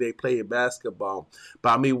gracefully they played basketball,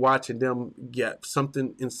 by me watching them, get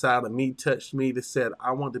something inside of me touched me that said,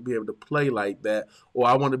 I want to be able to play like that, or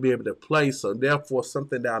I want to be able to play. So therefore,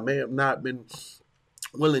 something that I may have not been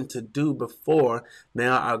willing to do before,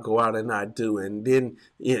 now I go out and I do. And then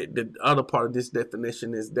the other part of this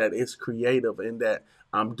definition is that it's creative, and that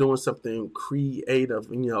I'm doing something creative.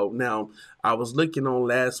 You know, now I was looking on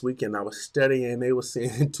last week and I was studying, and they were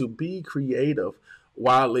saying to be creative,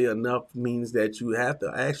 wildly enough, means that you have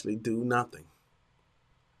to actually do nothing.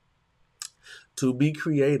 To be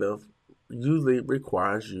creative usually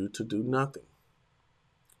requires you to do nothing.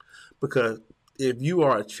 Because if you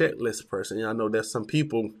are a checklist person, I know there's some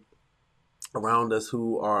people around us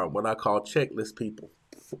who are what I call checklist people.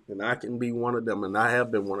 And I can be one of them, and I have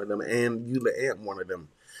been one of them, and you am one of them.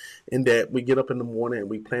 In that we get up in the morning and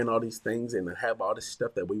we plan all these things and have all this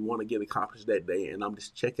stuff that we want to get accomplished that day. And I'm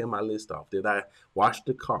just checking my list off. Did I wash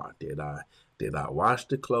the car? Did I wash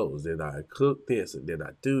the clothes? Did I cook this? Did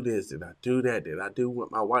I do this? Did I do that? Did I do what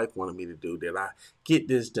my wife wanted me to do? Did I get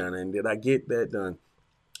this done? And did I get that done?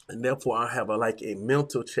 And therefore, I have a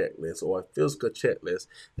mental checklist or a physical checklist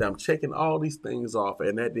that I'm checking all these things off.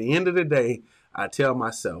 And at the end of the day, I tell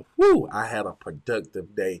myself, whoo, I had a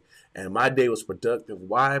productive day. And my day was productive.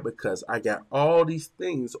 Why? Because I got all these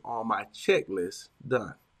things on my checklist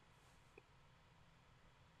done.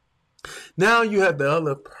 Now you have the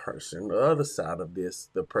other person, the other side of this,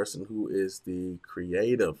 the person who is the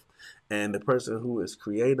creative. And the person who is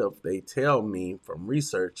creative, they tell me from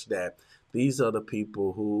research that these are the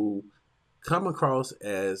people who come across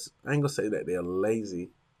as, I ain't gonna say that they're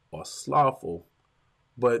lazy or slothful,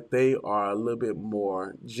 but they are a little bit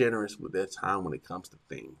more generous with their time when it comes to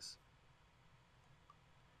things.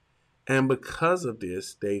 And because of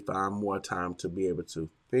this, they find more time to be able to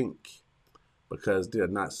think, because they're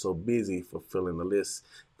not so busy fulfilling the list.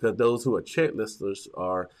 Because those who are checklisters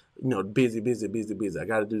are, busy, busy, busy, busy. I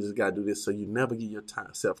got to do this, got to do this. So you never give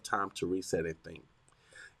yourself time to reset and think.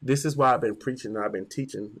 This is why I've been preaching and I've been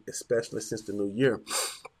teaching, especially since the new year,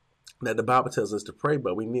 that the Bible tells us to pray,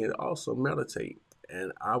 but we need to also meditate.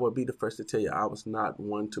 And I would be the first to tell you, I was not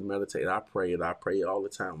one to meditate. I prayed all the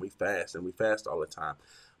time. We fast all the time.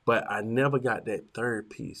 But I never got that third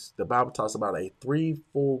piece. The Bible talks about a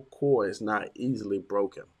threefold cord is not easily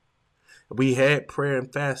broken. We had prayer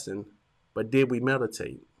and fasting, but did we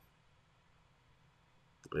meditate?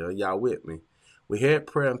 Well, y'all with me. We had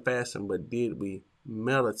prayer and fasting, but did we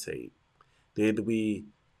meditate? Did we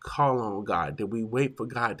call on God? Did we wait for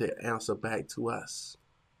God to answer back to us?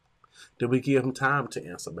 Did we give him time to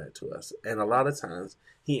answer back to us? And a lot of times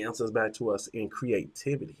he answers back to us in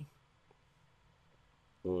creativity.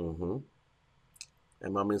 Am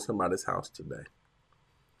I in somebody's house today?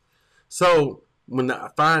 So when I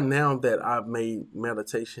find now that I've made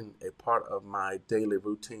meditation a part of my daily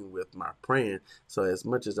routine with my praying, so as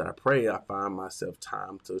much as I pray, I find myself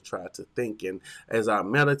time to try to think. And as I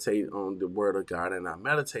meditate on the word of God and I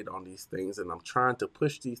meditate on these things and I'm trying to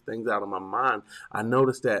push these things out of my mind, I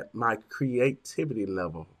notice that my creativity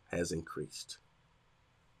level has increased.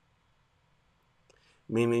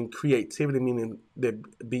 Meaning creativity, meaning to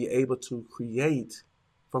be able to create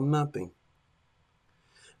from nothing.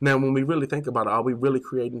 Now, when we really think about it, are we really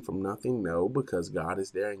creating from nothing? No, because God is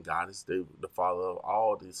there and God is the father of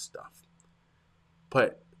all this stuff.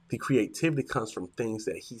 But the creativity comes from things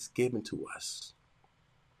that he's given to us.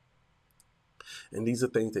 And these are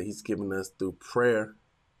things that he's given us through prayer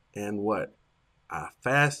and what? Our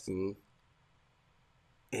fasting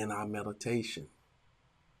and our meditation.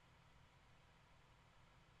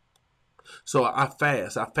 So I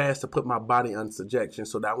fast to put my body under subjection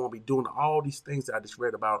so that I won't be doing all these things that I just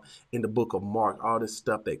read about in the book of Mark, all this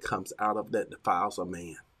stuff that comes out of that defiles a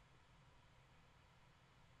man.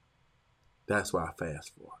 That's what I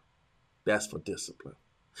fast for. That's for discipline.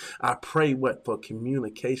 I pray for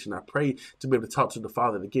communication. I pray to be able to talk to the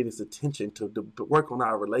Father, to get his attention, to work on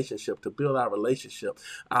our relationship, to build our relationship.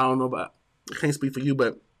 I don't know about, I can't speak for you,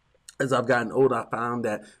 but as I've gotten older, I found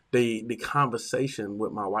that the conversation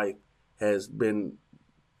with my wife has been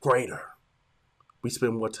greater. We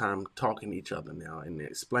spend more time talking to each other now and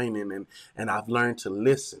explaining, and I've learned to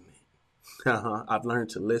listen. I've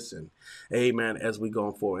learned to listen. Amen. As we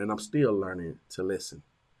go forward, and I'm still learning to listen.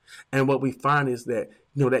 And what we find is that,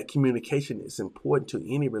 that communication is important to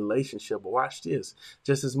any relationship. But watch this.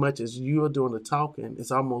 Just as much as you're doing the talking,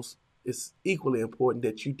 it's equally important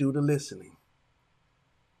that you do the listening.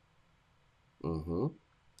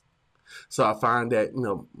 So I find that,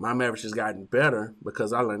 my marriage has gotten better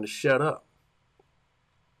because I learned to shut up.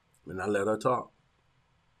 And I let her talk.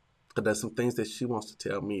 Because there's some things that she wants to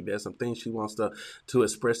tell me. There's some things she wants to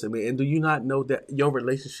express to me. And do you not know that your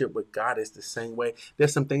relationship with God is the same way?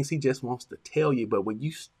 There's some things he just wants to tell you. But when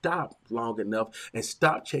you stop long enough and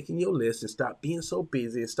stop checking your list and stop being so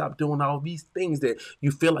busy and stop doing all these things that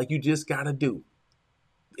you feel like you just got to do,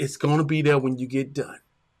 it's going to be there when you get done.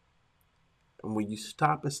 And when you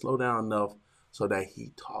stop and slow down enough so that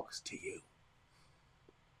he talks to you.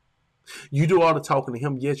 You do all the talking to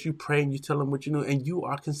him. Yes, you pray and you tell him what you know. And you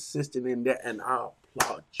are consistent in that. And I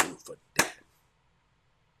applaud you for that.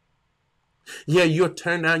 Yeah, you'll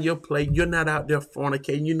turn down your plate. You're not out there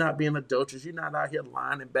fornicating. You're not being adulterous. You're not out here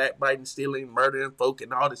lying and backbiting, stealing, murdering folk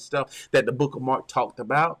and all this stuff that the book of Mark talked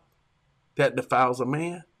about that defiles a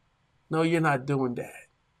man. No, you're not doing that.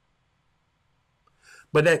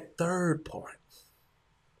 But that third part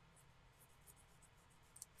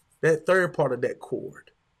of that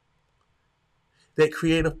cord, that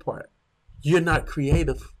creative part, you're not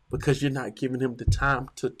creative because you're not giving him the time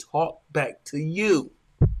to talk back to you.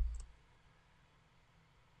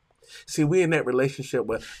 See, we're in that relationship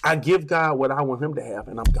where I give God what I want him to have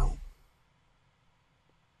and I'm gone.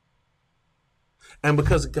 And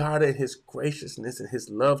because God and his graciousness and his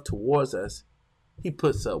love towards us, he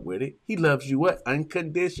puts up with it. He loves you what?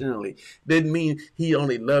 Unconditionally. Doesn't mean he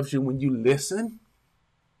only loves you when you listen.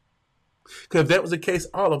 Because if that was the case,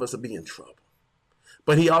 all of us would be in trouble.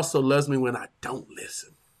 But he also loves me when I don't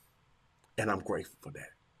listen. And I'm grateful for that.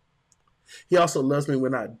 He also loves me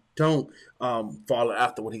when I don't follow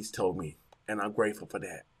after what he's told me. And I'm grateful for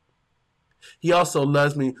that. He also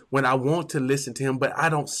loves me when I want to listen to him, but I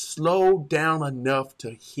don't slow down enough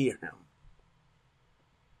to hear him.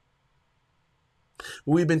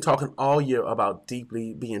 We've been talking all year about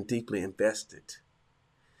being deeply invested.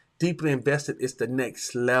 Deeply invested is the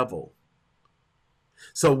next level.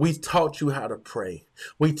 So we taught you how to pray.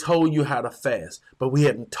 We told you how to fast, but we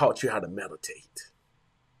hadn't taught you how to meditate.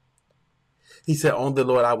 He said, on the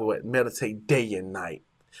Lord, I will meditate day and night.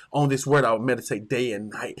 On this word, I will meditate day and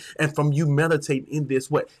night. And from you meditate in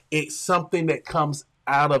this, what? It's something that comes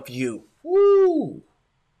out of you. Woo!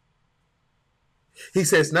 He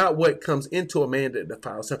says, not what comes into a man that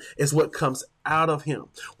defiles him, it's what comes out of him.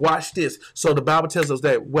 Watch this. So the Bible tells us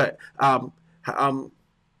that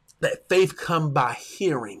that faith come by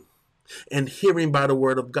hearing, and hearing by the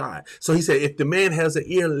word of God. So he said, if the man has an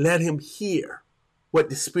ear, let him hear what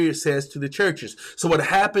the Spirit says to the churches. So what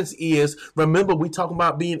happens is, remember, we talking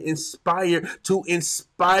about being inspired. To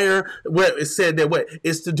inspire, what it said that what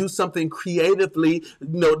is to do something creatively,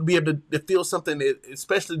 to be able to feel something,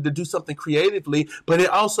 especially to do something creatively, but it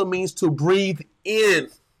also means to breathe in.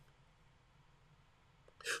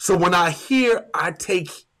 So when I hear, I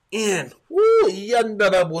take in.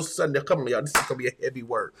 Woo, Sunday. Come on, y'all. This is gonna be a heavy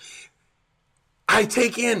word. I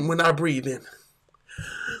take in when I breathe in.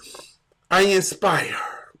 I inspire.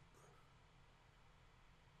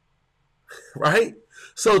 Right?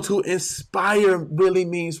 So to inspire really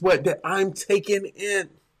means what? That I'm taking in.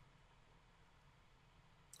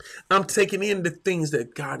 I'm taking in the things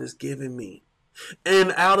that God has given me.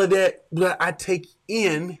 And out of that, what I take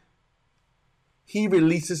in, He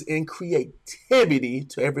releases in creativity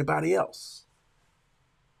to everybody else.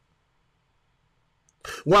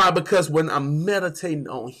 Why? Because when I'm meditating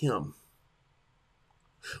on Him,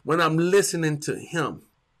 when I'm listening to Him,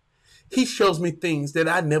 He shows me things that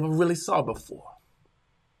I never really saw before.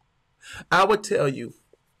 I would tell you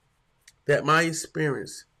that my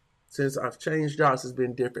experience since I've changed jobs has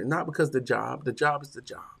been different. Not because the job is the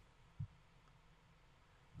job.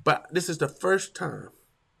 But this is the first time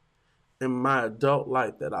in my adult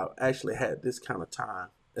life that I've actually had this kind of time,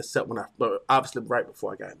 except obviously right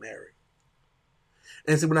before I got married.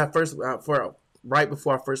 And so right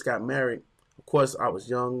before I first got married, of course I was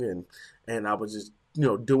young and I was just,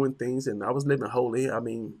 doing things, and I was living holy. I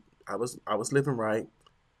mean, I was living right.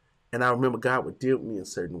 And I remember God would deal with me in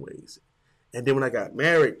certain ways. And then when I got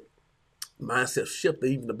married, mindset shifted.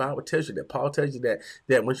 Even the Bible tells you that, Paul tells you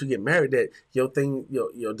that once you get married, that your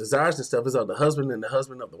desires and stuff is of the husband and the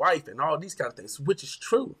husband of the wife and all these kind of things, which is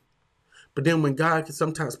true. But then when God can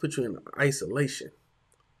sometimes put you in isolation,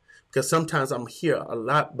 because sometimes I'm here a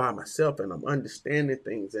lot by myself and I'm understanding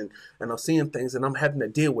things and I'm seeing things and I'm having to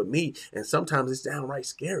deal with me. And sometimes it's downright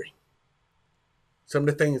scary. Some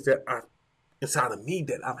of the things that are inside of me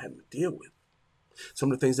that I'm having to deal with.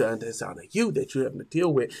 Some of the things that are inside of you that you're having to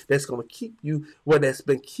deal with, that's going to keep you, that's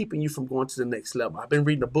been keeping you from going to the next level. I've been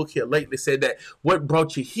reading a book here lately that said that what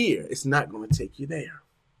brought you here is not going to take you there.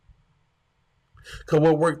 Because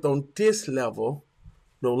what worked on this level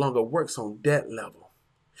no longer works on that level.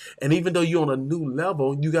 And even though you're on a new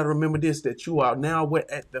level, you got to remember this, that you are now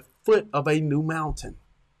at the foot of a new mountain.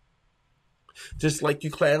 Just like you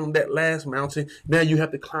climbed that last mountain, now you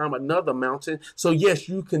have to climb another mountain. So yes,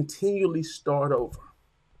 you continually start over.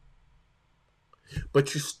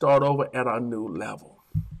 But you start over at a new level.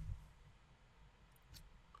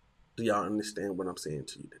 Do y'all understand what I'm saying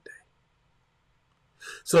to you today?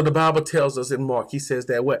 So the Bible tells us in Mark, he says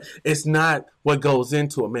that it's not what goes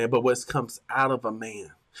into a man, but what comes out of a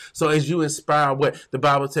man. So as you inspire, what the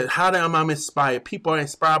Bible says, how am I inspired? People are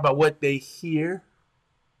inspired by what they hear,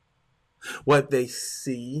 what they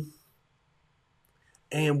see,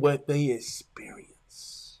 and what they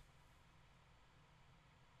experience.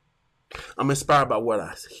 I'm inspired by what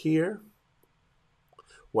I hear,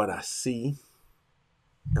 what I see,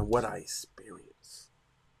 and what I experience.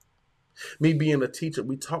 Me being a teacher,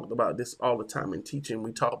 we talked about this all the time in teaching.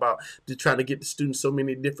 We talk about trying to get the students so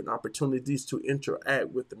many different opportunities to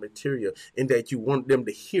interact with the material, and that you want them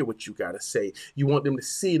to hear what you got to say. You want them to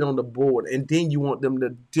see it on the board, and then you want them to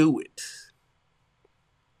do it.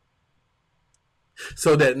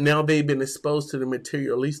 So that now they've been exposed to the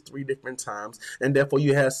material at least 3 different times. And therefore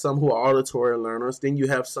you have some who are auditory learners. Then you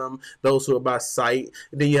have those who are by sight.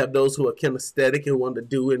 And then you have those who are kinesthetic and want to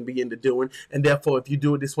do and be into doing. And therefore, if you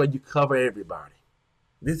do it this way, you cover everybody.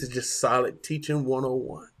 This is just solid teaching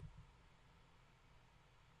 101.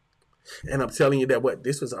 And I'm telling you that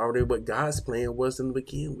this was already what God's plan was to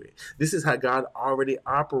begin with. This is how God already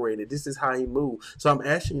operated. This is how He moved. So I'm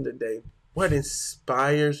asking you today, what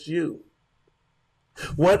inspires you?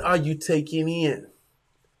 What are you taking in?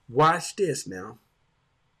 Watch this now.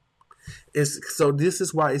 So this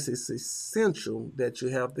is why it's essential that you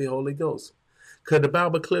have the Holy Ghost. Because the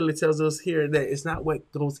Bible clearly tells us here that it's not what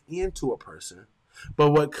goes into a person,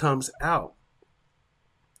 but what comes out.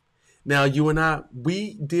 Now, you and I,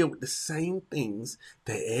 we deal with the same things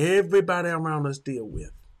that everybody around us deal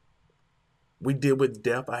with. We deal with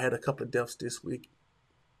death. I had a couple of deaths this week.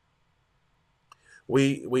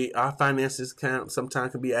 Our finances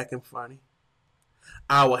sometimes can be acting funny.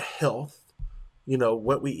 Our health,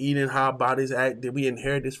 what we eat and how our bodies act. Did we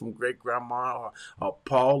inherit this from great grandma or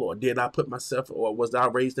Paul, or did I put myself, or was I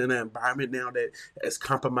raised in an environment now that has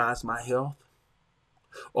compromised my health?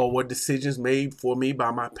 Or were decisions made for me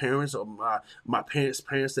by my parents or my parents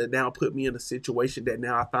that now put me in a situation that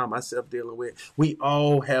now I found myself dealing with? We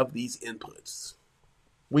all have these inputs.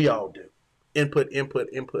 We all do. Input, input,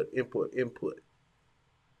 input, input, input.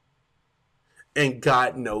 And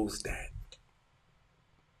God knows that.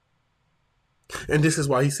 And this is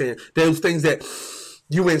why he's saying those things that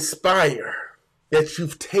you inspire, that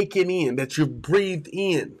you've taken in, that you've breathed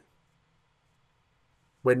in,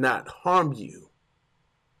 will not harm you.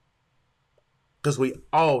 Because we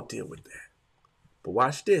all deal with that. But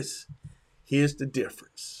watch this. Here's the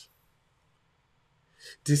difference.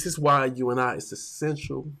 This is why you and I, it's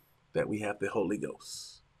essential that we have the Holy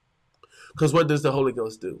Ghost. Because what does the Holy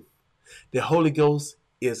Ghost do? The Holy Ghost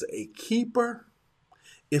is a keeper.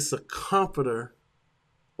 It's a comforter.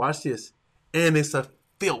 Watch this. And it's a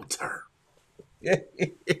filter.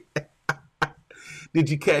 Did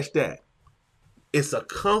you catch that? It's a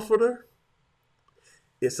comforter.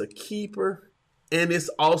 It's a keeper. And it's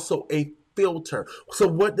also a filter. So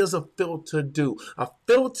what does a filter do? A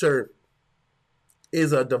filter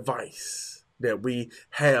is a device that we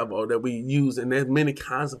have or that we use. And there's many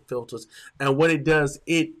kinds of filters. And what it does,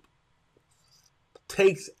 it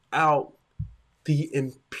takes out the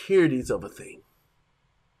impurities of a thing.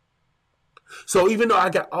 So even though I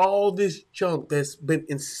got all this junk that's been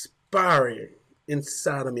inspiring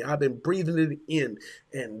inside of me, I've been breathing it in,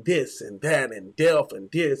 and this and that and death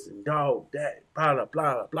and this and all that, blah,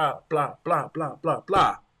 blah, blah, blah, blah, blah, blah,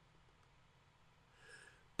 blah.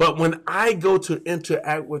 But when I go to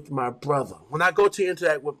interact with my brother, when I go to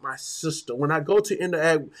interact with my sister, when I go to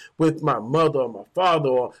interact with my mother or my father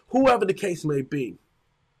or whoever the case may be,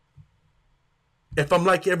 if I'm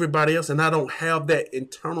like everybody else and I don't have that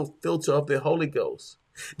internal filter of the Holy Ghost,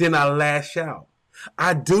 then I lash out.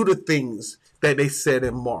 I do the things that they said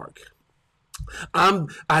in Mark.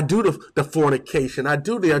 I do the fornication. I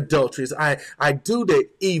do the adulteries. I do the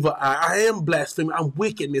evil. I am blasphemy. I'm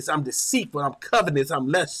wickedness. I'm deceitful. I'm covetous. I'm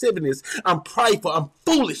lasciviousness. I'm prideful. I'm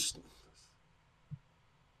foolish.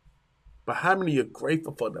 But how many are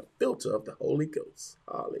grateful for the filter of the Holy Ghost?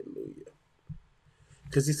 Hallelujah.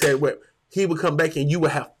 Because he said, well, he would come back and you will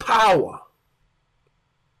have power.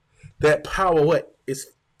 That power, what?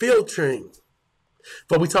 Is filtering.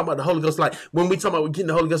 But we talk about the Holy Ghost, like when we talk about getting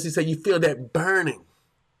the Holy Ghost, he said you feel that burning.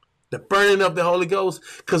 The burning of the Holy Ghost.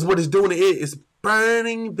 Because what it's doing is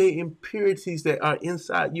burning the impurities that are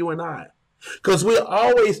inside you and I. Because we're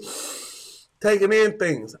always taking in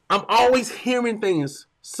things. I'm always hearing things.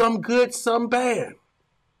 Some good, some bad.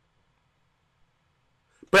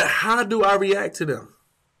 But how do I react to them?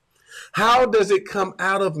 How does it come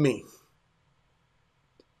out of me?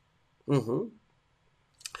 And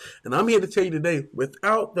I'm here to tell you today,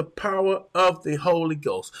 without the power of the Holy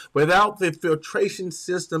Ghost, without the filtration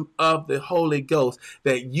system of the Holy Ghost,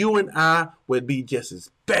 that you and I would be just as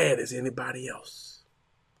bad as anybody else.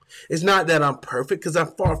 It's not that I'm perfect, because I'm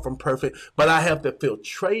far from perfect, but I have the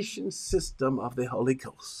filtration system of the Holy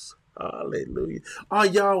Ghost. Hallelujah. Are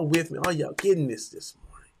y'all with me? Are y'all getting this morning?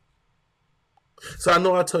 So I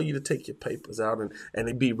know I told you to take your papers out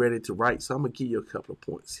and be ready to write. So I'm going to give you a couple of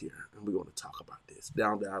points here. And we're going to talk about this.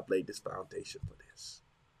 Down there, I've laid this foundation for this.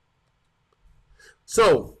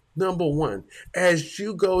 So, number one, as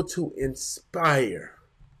you go to inspire,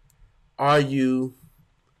 are you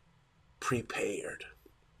prepared?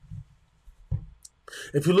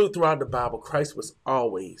 If you look throughout the Bible, Christ was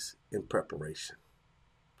always in preparation.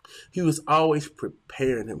 He was always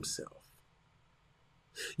preparing himself.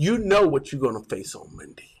 You know what you're going to face on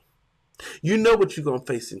Monday. You know what you're going to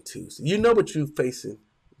face in Tuesday. You know what you're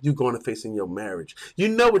going to face in your marriage. You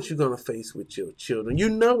know what you're going to face with your children. You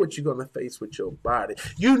know what you're going to face with your body.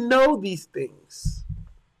 You know these things.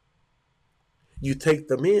 You take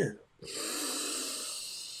them in.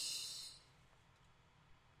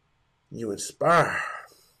 You inspire.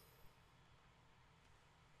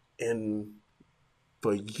 And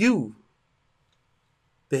for you,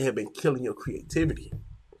 they have been killing your creativity.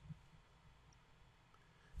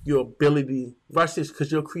 Your ability, watch this,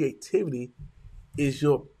 because your creativity is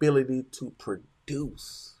your ability to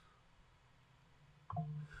produce.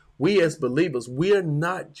 We as believers, we are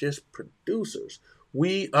not just producers.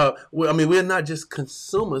 We're not just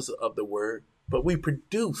consumers of the word, but we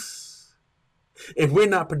produce. If we're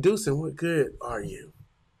not producing, what good are you?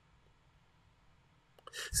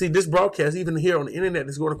 See, this broadcast, even here on the internet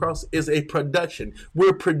that's going across, is a production.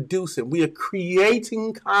 We're producing. We are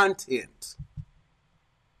creating content.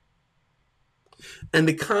 And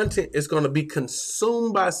the content is going to be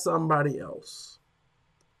consumed by somebody else.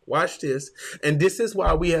 Watch this. And this is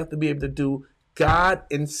why we have to be able to do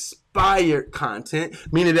God-inspired content,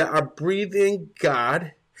 meaning that I breathe in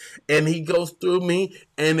God and he goes through me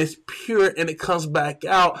and it's pure and it comes back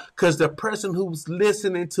out, because the person who's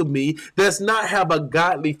listening to me does not have a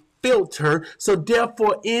godly filter. So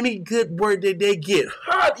therefore, any good word that they get,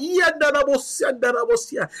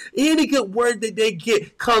 any good word that they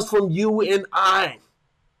get comes from you and I.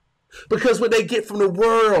 Because what they get from the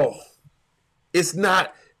world is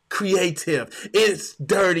not creative. It's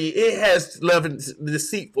dirty. It has love and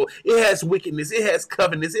deceitful. It has wickedness. It has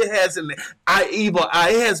covetousness. It has an evil eye.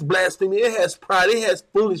 It has blasphemy. It has pride. It has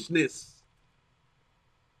foolishness.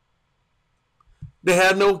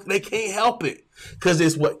 They can't help it, because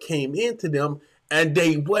it's what came into them, and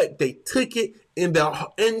they took it in their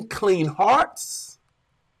unclean hearts.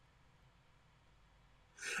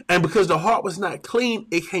 And because the heart was not clean,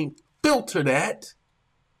 it can't filter that.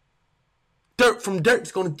 Dirt from dirt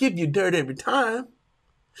is going to give you dirt every time.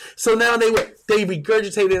 So now they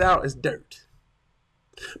regurgitate it out as dirt.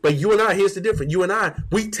 But you and I, here's the difference. You and I,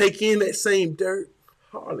 we take in that same dirt.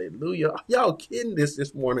 Hallelujah. Y'all kidding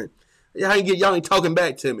this morning. Y'all ain't talking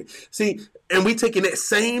back to me. See, and we taking that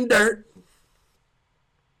same dirt.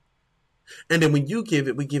 And then when you give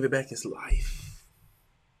it, we give it back as life.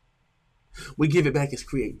 We give it back as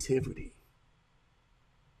creativity.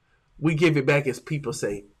 We give it back as people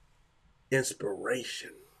say,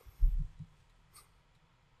 inspiration.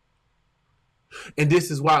 And this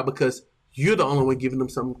is why, because you're the only one giving them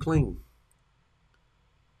something clean.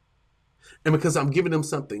 And because I'm giving them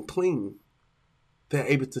something clean, they're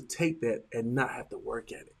able to take that and not have to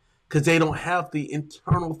work at it, because they don't have the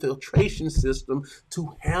internal filtration system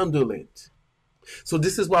to handle it. So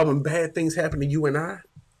this is why when bad things happen to you and I,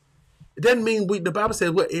 it doesn't mean the Bible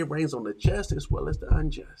says, well, it rains on the just as well as the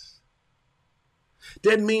unjust.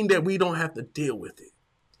 Doesn't mean that we don't have to deal with it.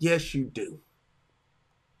 Yes, you do.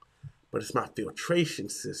 But it's my filtration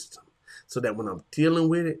system, so that when I'm dealing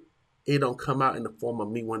with it, it don't come out in the form of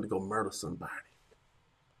me wanting to go murder somebody.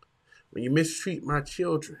 When you mistreat my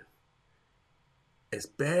children, as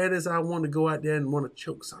bad as I want to go out there and want to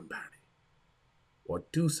choke somebody or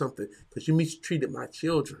do something because you mistreated my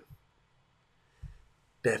children,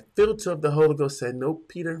 that filter of the Holy Ghost said, nope,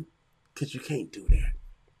 Peter, because you can't do that.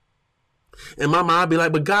 And my mind be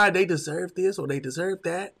like, but God, they deserve this or they deserve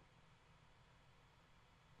that.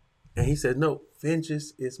 And he said, no,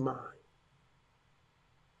 vengeance is mine.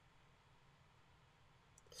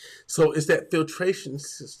 So it's that filtration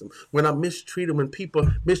system. When I mistreat, when people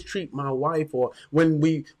mistreat my wife, or when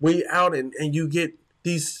we out and you get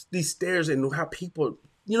these stares, and how people,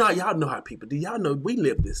 y'all know how people do. Y'all know we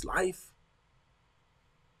live this life.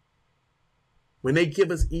 When they give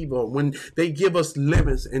us evil, when they give us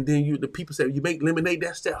lemons, and then the people say, you make lemonade,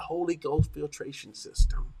 that's that Holy Ghost filtration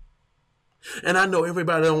system. And I know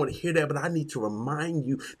everybody don't want to hear that, but I need to remind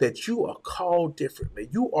you that you are called differently.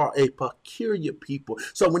 You are a peculiar people.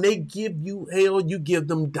 So when they give you hell, you give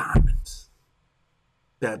them diamonds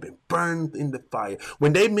that have been burned in the fire.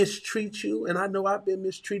 When they mistreat you, and I know I've been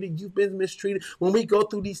mistreated, you've been mistreated. When we go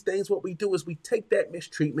through these things, what we do is we take that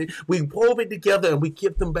mistreatment, we wove it together, and we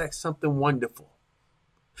give them back something wonderful.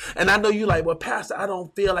 And I know you like, well, Pastor, I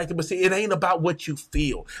don't feel like it. But see, it ain't about what you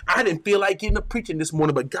feel. I didn't feel like getting up preaching this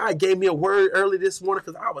morning, but God gave me a word early this morning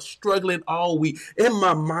because I was struggling all week in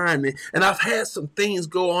my mind. And I've had some things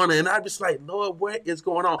go on, and I'm just like, Lord, what is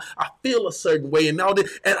going on? I feel a certain way and all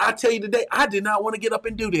this. And I tell you today, I did not want to get up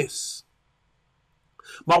and do this.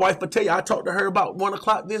 My wife will tell you, I talked to her about 1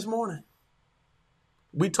 o'clock this morning.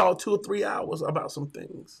 We talked 2 or 3 hours about some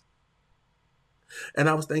things. And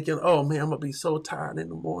I was thinking, oh man, I'm going to be so tired in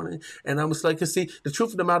the morning. And I was like, see, the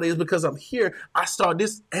truth of the matter is, because I'm here, I start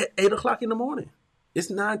this at 8 o'clock in the morning. It's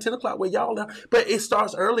 9, 10 o'clock where y'all are. But it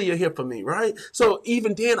starts earlier here for me, right? So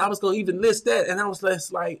even then, I was going to even list that. And I was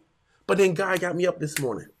less like, but then God got me up this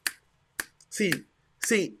morning. See,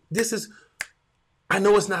 this is, I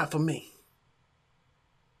know it's not for me,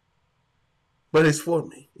 but it's for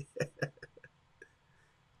me.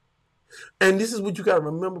 And this is what you got to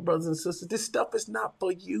remember, brothers and sisters. This stuff is not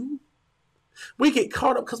for you. We get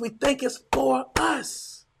caught up because we think it's for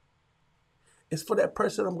us. It's for that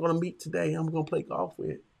person I'm going to meet today, I'm going to play golf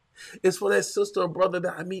with. It's for that sister or brother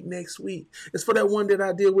that I meet next week. It's for that one that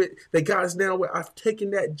I deal with, that God's now where I've taken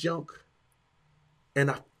that junk and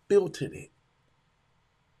I filtered it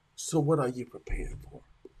So what are you prepared for?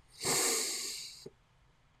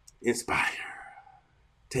 Inspire.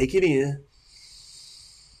 Take it in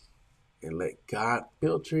and let God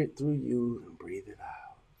filter it through you and breathe it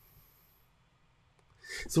out.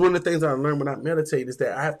 So one of the things I learned when I meditate is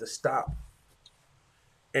that I have to stop.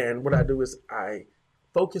 And what I do is I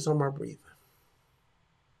focus on my breathing.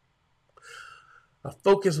 I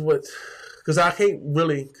focus because I can't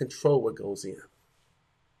really control what goes in.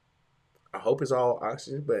 I hope it's all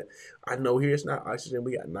oxygen, but I know here it's not oxygen.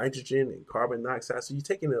 We got nitrogen and carbon dioxide, so you're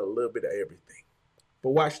taking in a little bit of everything.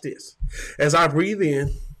 But watch this. As I breathe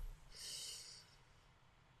in,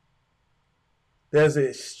 there's an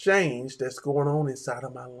exchange that's going on inside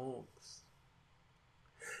of my lungs.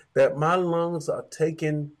 That my lungs are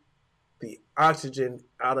taking the oxygen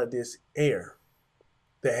out of this air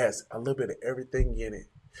that has a little bit of everything in it.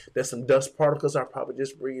 There's some dust particles I probably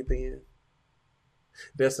just breathed in.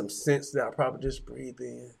 There's some scents that I probably just breathed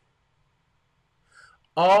in.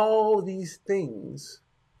 All these things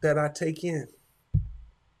that I take in.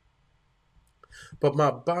 But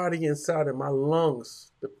my body inside of my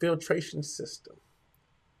lungs, the filtration system,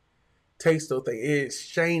 takes those things. It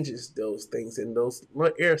exchanges those things in those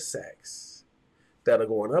little air sacs that are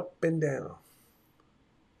going up and down.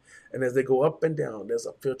 And as they go up and down, there's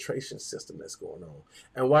a filtration system that's going on.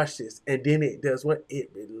 And watch this. And then it does what? It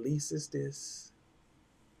releases this.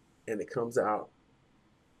 And it comes out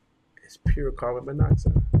as pure carbon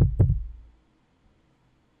monoxide.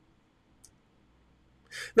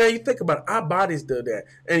 Now you think about it, our bodies do that.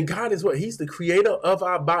 And God is what? He's the creator of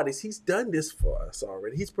our bodies. He's done this for us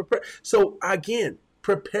already. He's prepared. So again,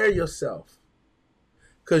 prepare yourself.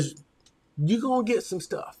 Because you're going to get some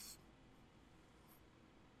stuff.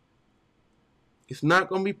 It's not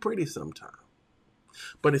going to be pretty sometimes.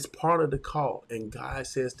 But it's part of the call. And God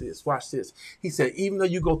says this. Watch this. He said, even though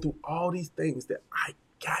you go through all these things, that I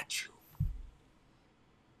got you.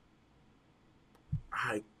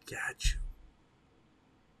 I got you.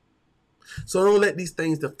 So don't let these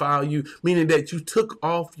things defile you, meaning that you took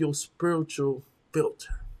off your spiritual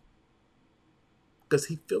filter. Because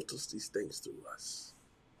he filters these things through us.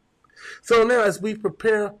 So now as we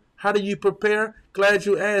prepare, how do you prepare? Glad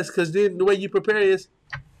you asked, because then the way you prepare is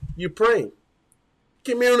you pray.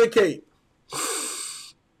 Communicate.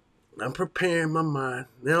 I'm preparing my mind.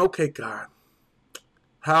 Now, okay, God.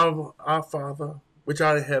 How our Father, which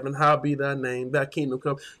art in heaven, hallowed be thy name, thy kingdom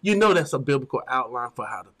come. You know that's a biblical outline for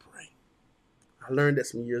how to pray. I learned that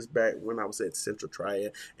some years back when I was at Central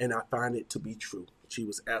T.I.E.S, and I find it to be true. She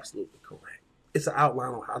was absolutely correct. It's an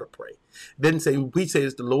outline on how to pray. It didn't say, we say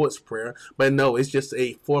it's the Lord's Prayer, but no, it's just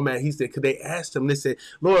a format. He said, because they asked him, they said,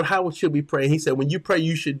 Lord, how should we pray? And he said, when you pray,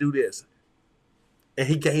 you should do this. And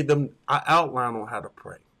he gave them an outline on how to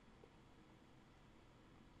pray.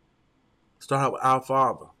 Start out with our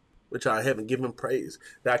Father, which art in heaven, give him praise.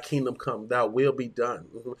 Thy kingdom come, thy will be done.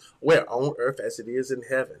 Where? On earth as it is in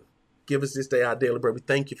heaven. Give us this day our daily bread. We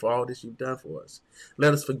thank you for all this you've done for us.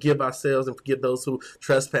 Let us forgive ourselves and forgive those who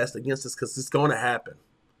trespass against us, because it's going to happen.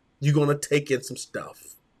 You're going to take in some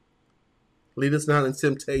stuff. Lead us not in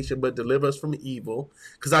temptation, but deliver us from evil.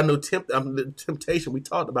 Because I know the temptation we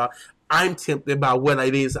talked about, I'm tempted by what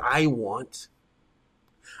it is I want.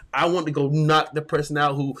 I want to go knock the person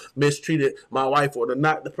out who mistreated my wife, or to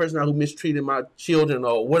knock the person out who mistreated my children,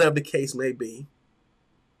 or whatever the case may be.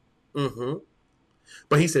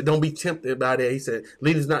 But he said, don't be tempted by that. He said,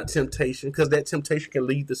 lead us not temptation, because that temptation can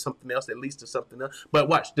lead to something else that leads to something else. But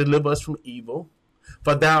watch, deliver us from evil.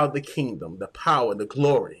 For thou art the kingdom, the power, the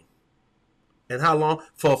glory. And how long?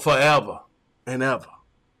 For forever and ever.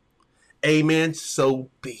 Amen. So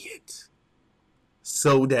be it.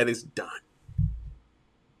 So that is done.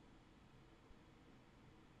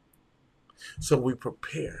 So we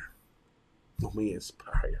prepare when we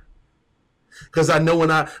inspire. Because I know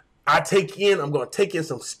when I take in, I'm going to take in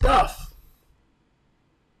some stuff.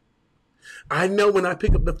 I know when I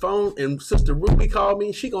pick up the phone and Sister Ruby called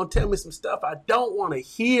me, she's going to tell me some stuff I don't want to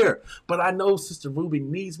hear. But I know Sister Ruby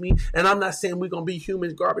needs me. And I'm not saying we're going to be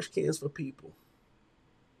human garbage cans for people.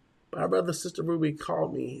 But I'd rather Sister Ruby call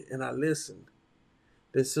me and I listen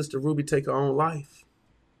than Sister Ruby take her own life.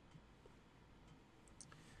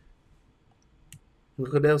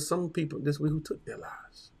 Because there were some people this week who took their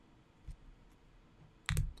lives.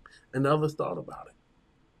 And others thought about it.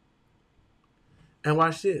 And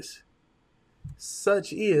watch this.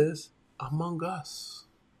 Such is among us.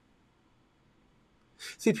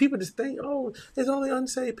 See, people just think, oh, there's only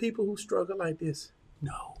unsaved people who struggle like this.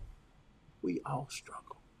 No, we all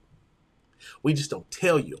struggle. We just don't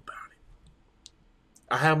tell you about it.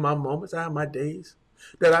 I have my moments, I have my days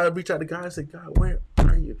that I reach out to God and say, God, where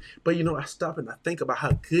are you? you. But, I stop and I think about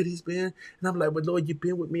how good he's been. And I'm like, but Lord, you've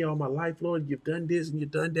been with me all my life, Lord. You've done this and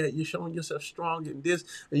you've done that. You're showing yourself strong in this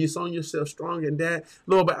and you're showing yourself strong in that.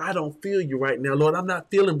 Lord, but I don't feel you right now, Lord. I'm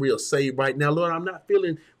not feeling real saved right now, Lord. I'm not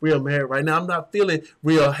feeling real married right now. I'm not feeling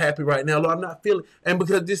real happy right now, Lord. I'm not feeling. And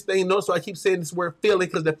because this thing, so I keep saying this word feeling,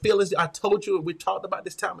 because the feelings, I told you, we talked about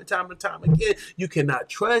this time and time and time again, you cannot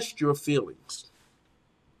trust your feelings.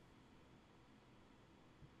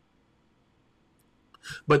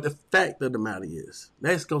 But the fact of the matter is,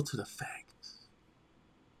 let's go to the facts.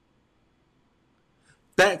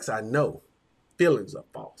 Facts I know, feelings are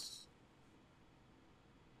false.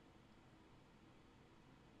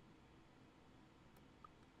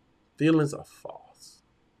 Feelings are false.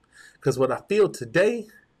 Because what I feel today,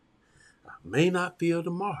 I may not feel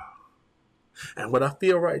tomorrow. And what I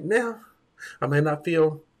feel right now, I may not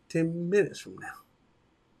feel 10 minutes from now.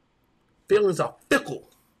 Feelings are fickle.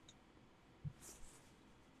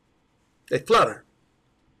 They flutter.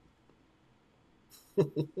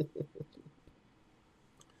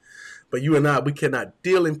 But you and I, we cannot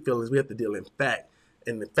deal in feelings. We have to deal in fact.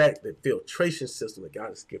 And the fact, the filtration system that God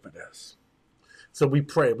has given us. So we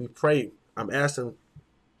pray. I'm asking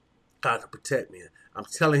God to protect me. I'm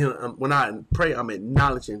telling him, when I pray, I'm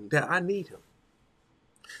acknowledging that I need him.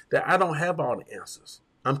 That I don't have all the answers.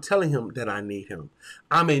 I'm telling him that I need him.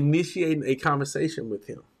 I'm initiating a conversation with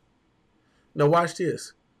him. Now watch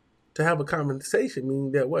this. To have a conversation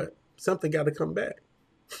means that what? Something got to come back.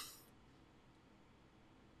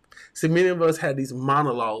 See, many of us had these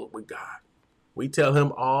monologues with God. We tell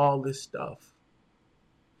him all this stuff.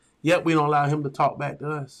 Yet we don't allow him to talk back to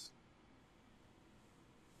us.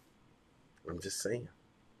 I'm just saying.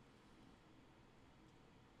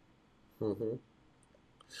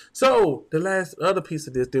 So the last other piece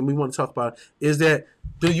of this then we want to talk about is that,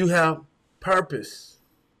 do you have purpose?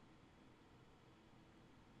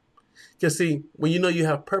 Because see, when you know you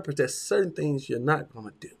have purpose, there's certain things you're not going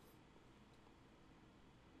to do.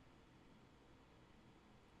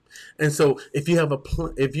 And so if you have a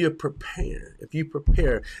plan, if you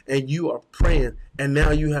prepare and you are praying and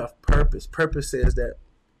now you have purpose. Purpose says that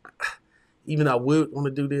even I would want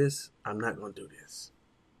to do this, I'm not going to do this.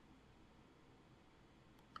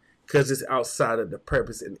 Because it's outside of the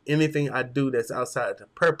purpose. And anything I do that's outside of the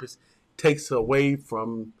purpose takes away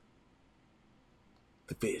from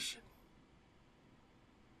the vision.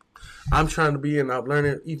 I'm trying to be, and I'm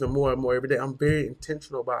learning even more and more every day. I'm very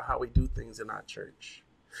intentional about how we do things in our church.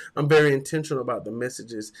 I'm very intentional about the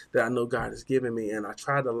messages that I know God has given me, and I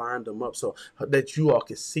try to line them up so that you all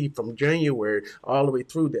can see from January all the way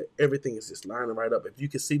through that everything is just lining right up. If you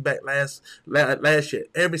can see back last year,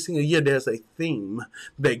 every single year there's a theme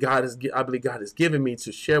that I believe God has given me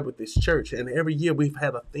to share with this church, and every year we've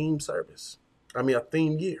had a theme service. A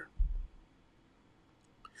theme year.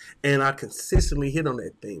 And I consistently hit on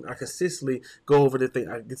that thing. I consistently go over the thing.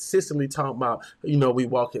 I consistently talk about, we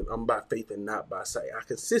walk in by faith and not by sight. I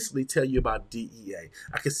consistently tell you about DEA.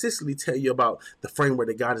 I consistently tell you about the framework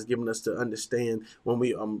that God has given us to understand when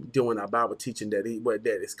we doing our Bible teaching, that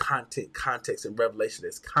is content, context, and revelation.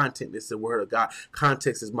 It's content. It's the word of God.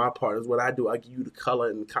 Context is my part. It's what I do. I give you the color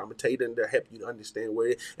and the commentator and to help you to understand where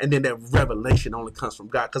it is. And then that revelation only comes from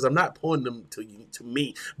God, because I'm not pointing them to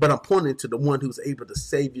me, but I'm pointing to the one who's able to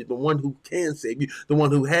save you, the one who can save you, the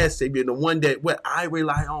one who has saved you, and the one that what I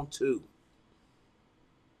rely on too.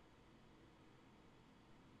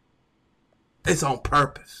 It's on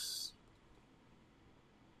purpose.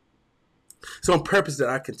 It's on purpose that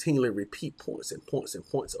I continually repeat points and points and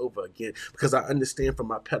points over again, because I understand from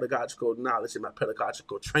my pedagogical knowledge and my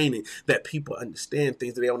pedagogical training that people understand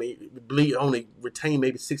things that they only retain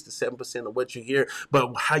maybe 6 to 7% of what you hear,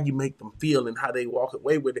 but how you make them feel and how they walk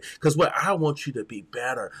away with it. Because what I want you to be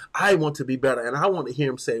better. I want to be better, and I want to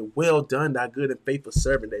hear him say, "Well done, thy good and faithful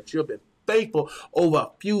servant," that you've been faithful over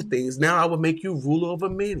a few things. Now I will make you ruler over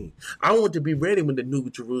many. I want to be ready when the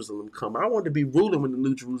new Jerusalem come. I want to be ruling when the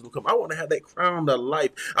new Jerusalem come. I want to have that crown of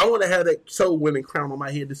life. I want to have that soul winning crown on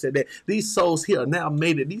my head that said that these souls here are now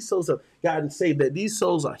made it. These souls have gotten saved. That these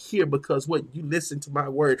souls are here because what you listened to my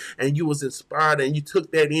word and you was inspired and you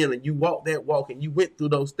took that in and you walked that walk and you went through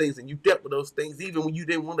those things and you dealt with those things even when you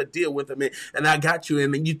didn't want to deal with them. And I got you,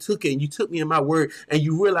 and then you took it and you took me in my word, and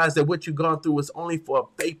you realized that what you gone through was only for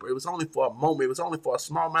a vapor. It was only for a moment. It was only for a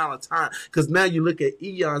small amount of time, because now you look at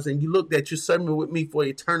eons and you look that you're serving with me for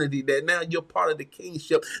eternity, that now you're part of the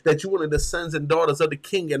kingship, that you're one of the sons and daughters of the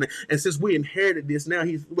king. And since we inherited this, now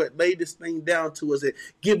he's laid this thing down to us and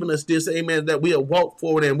given us this, amen, that we'll walk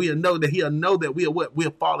forward and we'll know that he'll know that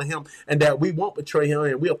we'll follow him and that we won't betray him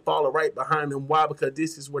and we'll follow right behind him. Why? Because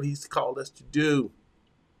this is what he's called us to do.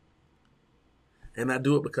 And I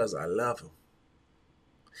do it because I love him.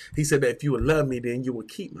 He said that if you would love me, then you would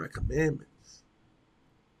keep my commandments.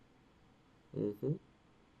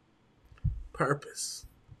 Purpose.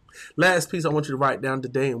 Last piece I want you to write down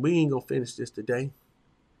today, and we ain't going to finish this today.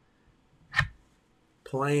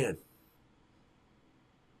 Plan.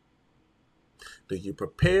 Do you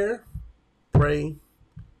prepare, pray,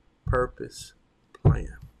 purpose,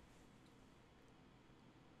 plan?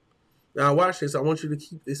 Now watch this. I want you to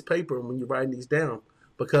keep this paper when you're writing these down,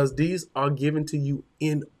 because these are given to you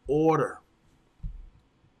in order.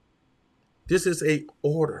 This is a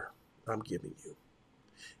order I'm giving you.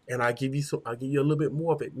 And I'll give you a little bit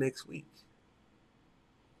more of it next week.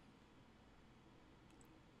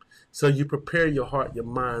 So you prepare your heart, your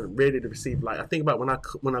mind, ready to receive light. I think about when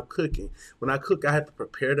I'm cooking. When I cook, I have to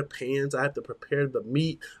prepare the pans. I have to prepare the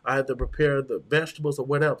meat. I have to prepare the vegetables or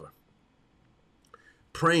whatever.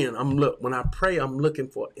 Praying, when I pray, I'm looking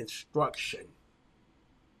for instruction.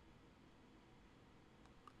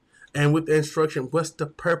 And with the instruction, what's the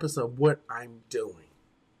purpose of what I'm doing?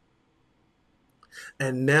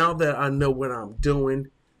 And now that I know what I'm doing,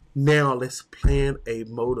 now let's plan a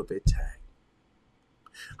mode of attack.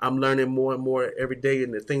 I'm learning more and more every day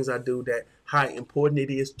in the things I do that how important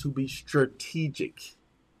it is to be strategic.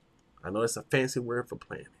 I know that's a fancy word for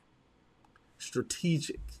planning.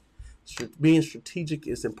 Strategic. Being strategic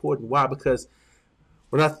is important. Why? Because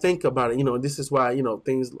when I think about it, this is why,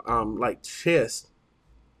 things like chess,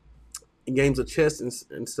 games of chess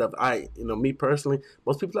and stuff, me personally,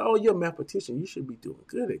 most people are like, oh, you're a mathematician. You should be doing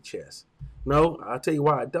good at chess. No, I'll tell you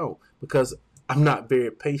why I don't. Because I'm not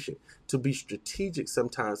very patient. To be strategic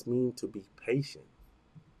sometimes means to be patient.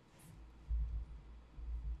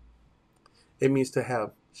 It means to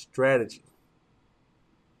have strategy.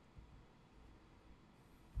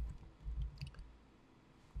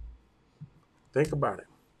 Think about it.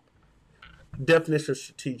 Definition of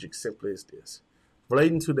strategic simply is this: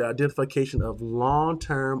 relating to the identification of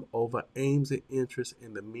long-term over aims and interests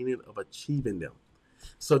and the meaning of achieving them.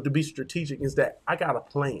 So to be strategic is that I got a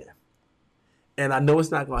plan. And I know it's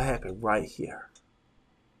not going to happen right here.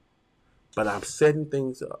 But I'm setting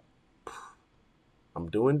things up. I'm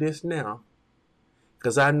doing this now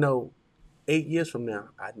because I know 8 years from now,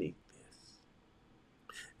 I need this.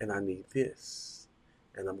 And I need this.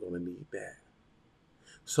 And I'm going to need that.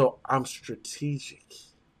 So I'm strategic.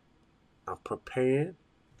 I'm preparing.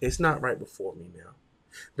 It's not right before me now.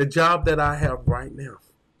 The job that I have right now,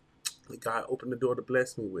 that God opened the door to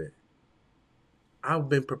bless me with, I've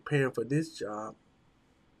been preparing for this job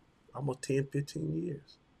almost 10, 15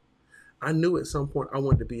 years. I knew at some point I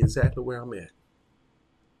wanted to be exactly where I'm at.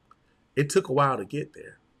 It took a while to get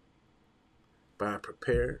there. But I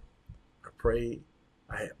prepared, I prayed,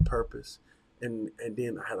 I had purpose, and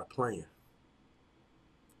then I had a plan.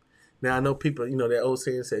 Now I know people, that old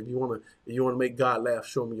saying said, if you want to make God laugh,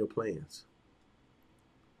 show me your plans.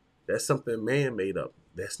 That's something man made up.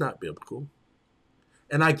 That's not biblical.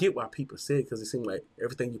 And I get why people say it, because it seems like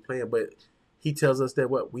everything you plan, but he tells us that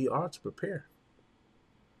we are to prepare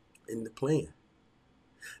in the plan.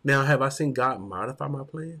 Now, have I seen God modify my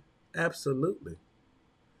plan? Absolutely.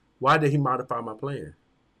 Why did he modify my plan?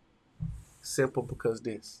 Simple, because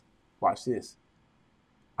this. Watch this.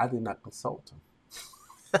 I did not consult him.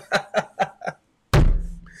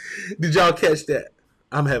 Did y'all catch that?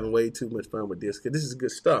 I'm having way too much fun with this because this is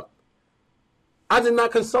good stuff. I did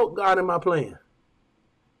not consult God in my plan.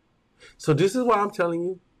 So this is why I'm telling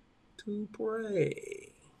you to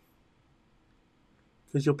pray.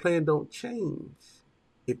 Because your plan don't change.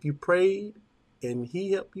 If you prayed and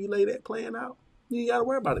he helped you lay that plan out, you ain't got to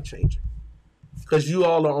worry about it changing. Because you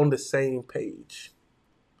all are on the same page.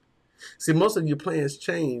 See, most of your plans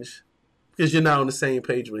change because you're not on the same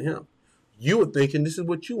page with him. You were thinking this is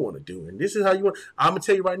what you want to do, and this is how you want. I'm going to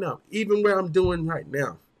tell you right now, even where I'm doing right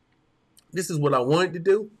now, this is what I wanted to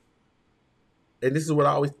do, and this is what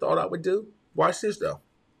I always thought I would do. Watch this, though.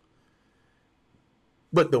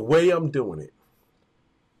 But the way I'm doing it,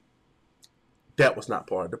 that was not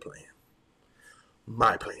part of the plan.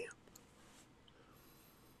 My plan.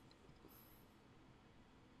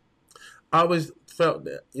 I always felt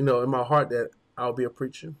that, in my heart that I'll be a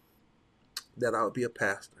preacher, that I'll be a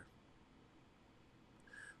pastor.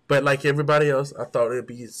 But like everybody else, I thought it'd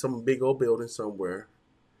be some big old building somewhere,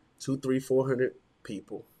 200, 300, 400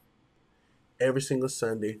 people, every single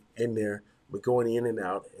Sunday in there. We're going in and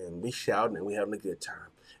out, and we shouting, and we having a good time.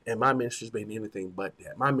 And my ministry's been anything but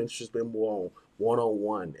that. My ministry's been more on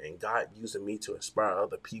one-on-one, and God using me to inspire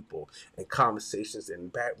other people, and conversations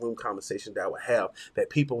and backroom conversations that I would have that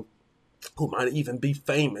people who might even be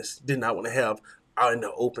famous did not want to have out in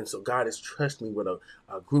the open. So God has trusted me with a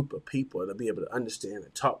group of people to be able to understand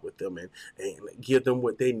and talk with them and give them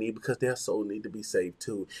what they need, because their soul need to be saved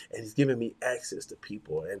too. And he's given me access to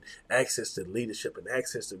people and access to leadership and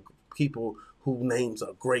access to people whose names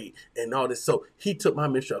are great and all this. So he took my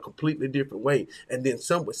ministry a completely different way. And then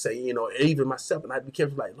some would say, even myself, and I'd be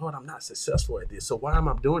careful, like, Lord, I'm not successful at this. So why am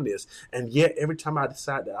I doing this? And yet every time I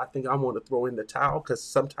decide that I think I want to throw in the towel, because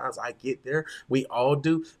sometimes I get there, we all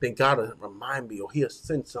do, then God will remind me, or he'll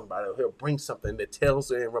send somebody, or he'll bring something that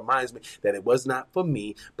tells me and reminds me that it was not for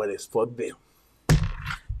me, but it's for them.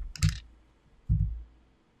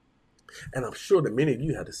 And I'm sure that many of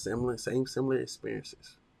you had the similar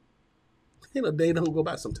experiences. Day don't go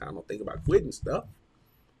by. Sometimes I don't think about quitting stuff.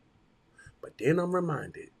 But then I'm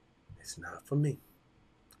reminded, it's not for me.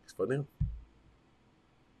 It's for them.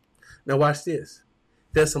 Now watch this.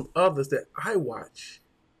 There's some others that I watch.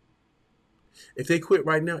 If they quit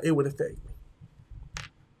right now, it would affect me.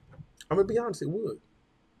 I'm going to be honest, it would.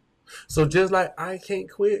 So just like I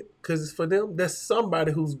can't quit because it's for them, there's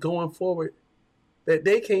somebody who's going forward that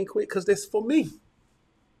they can't quit because that's for me.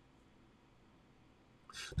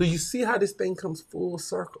 Do you see how this thing comes full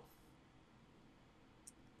circle?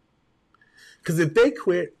 Because if they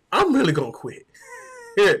quit, I'm really going to quit.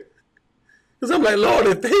 Because I'm like, Lord,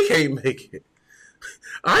 if they can't make it,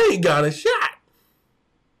 I ain't got a shot.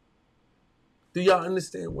 Do y'all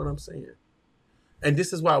understand what I'm saying? And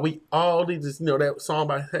this is why we all need this, that song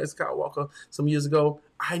by Scott Walker some years ago,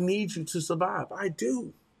 I need you to survive. I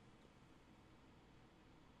do.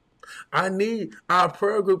 I need our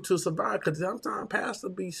prayer group to survive, because sometimes Pastor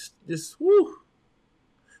be just, whoo.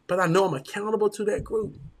 But I know I'm accountable to that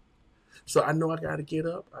group. So I know I got to get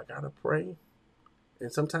up. I got to pray.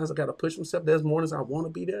 And sometimes I got to push myself. There's mornings I want to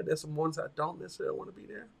be there. There's some mornings I don't necessarily want to be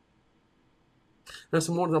there. There's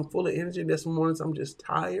some mornings I'm full of energy. There's some mornings I'm just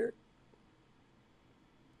tired.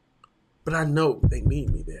 But I know they need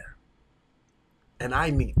me there. And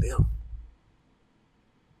I need them.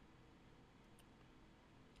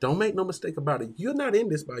 Don't make no mistake about it. You're not in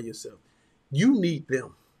this by yourself. You need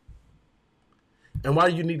them. And why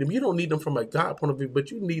do you need them? You don't need them from a God point of view, but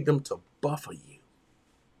you need them to buffer you.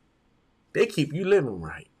 They keep you living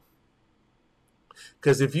right.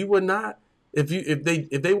 Because if you were not, if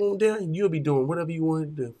they weren't there, you'll be doing whatever you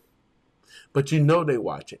want to do. But you know they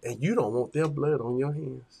watch it, and you don't want their blood on your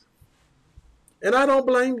hands. And I don't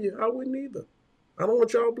blame you. I wouldn't either. I don't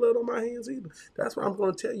want y'all blood on my hands either. That's why I'm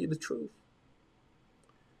going to tell you the truth.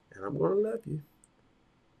 And I'm going to love you.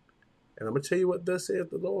 And I'm going to tell you what thus saith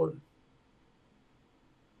the Lord.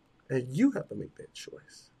 And you have to make that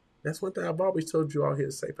choice. That's one thing I've always told you all here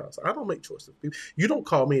at Safe House. I don't make choices. You don't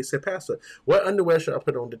call me and say, Pastor, what underwear should I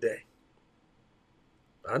put on today?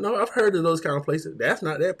 I know I've heard of those kind of places. That's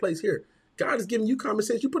not that place here. God is giving you common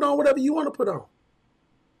sense. You put on whatever you want to put on.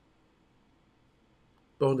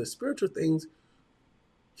 But on the spiritual things,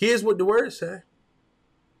 here's what the word says.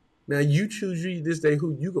 Now you choose this day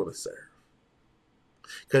who you going to serve.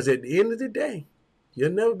 Because at the end of the day,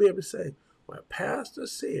 you'll never be able to say, well, Pastor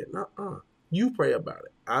said, you pray about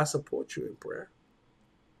it. I support you in prayer.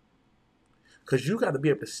 Because you got to be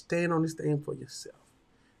able to stand on this thing for yourself.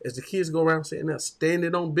 As the kids go around saying now,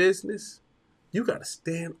 standing on business, you got to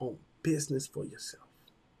stand on business for yourself.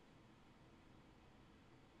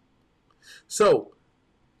 So,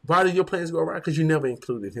 why did your plans go awry? Because you never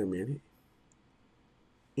included him in it.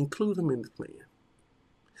 Include him in the plan.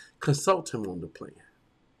 Consult him on the plan.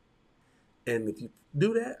 And if you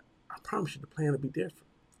do that, I promise you the plan will be different.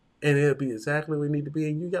 And it'll be exactly where it need to be,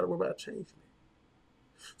 and you got to worry about changing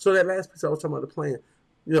it. So that last piece I was talking about the plan,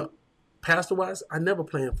 pastor-wise, I never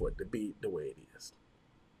planned for it to be the way it is.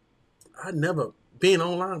 I never, being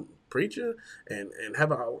online preacher and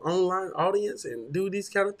have an online audience and do these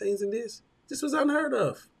kind of things and this was unheard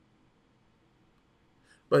of.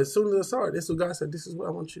 But as soon as I saw it, this is what God said, this is what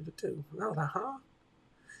I want you to do. And I was like, huh?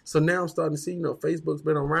 So now I'm starting to see, Facebook's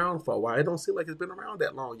been around for a while. It don't seem like it's been around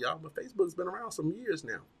that long, y'all, but Facebook's been around some years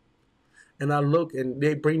now. And I look and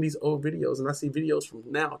they bring these old videos and I see videos from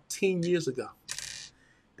now 10 years ago.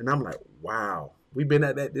 And I'm like, wow, we've been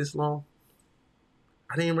at that this long?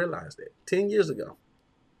 I didn't realize that. 10 years ago,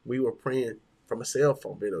 we were praying from a cell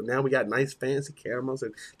phone video. Now we got nice fancy cameras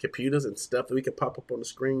and computers and stuff that we can pop up on the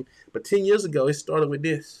screen. But 10 years ago, it started with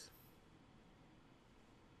this.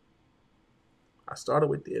 I started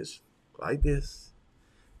with this, like this,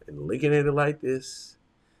 and looking at it like this.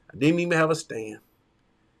 I didn't even have a stand.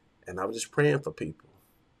 And I was just praying for people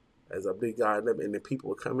as I believe God, and then people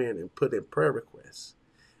would come in and put in prayer requests.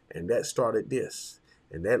 And that started this,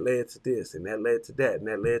 and that led to this, and that led to that, and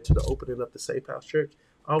that led to the opening of the Safe House Church,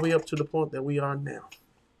 all the way up to the point that we are now.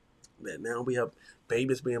 that now we have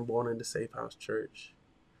babies being born in the Safe House Church.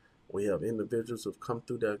 We have individuals who've come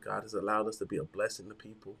through there. God has allowed us to be a blessing to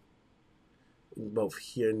people, both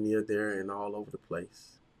here, near, there, and all over the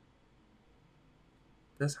place.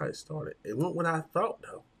 That's how it started. It wasn't what I thought,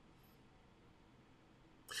 though.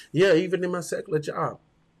 Yeah, even in my secular job,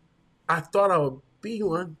 I thought I would be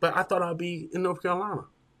one, but I thought I'd be in North Carolina.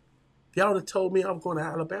 If y'all would have told me I was going to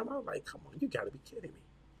Alabama, I was like, come on, you got to be kidding me.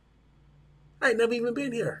 I ain't never even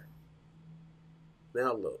been here.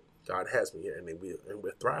 Now look, God has me here, and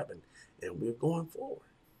we're thriving, and we're going forward.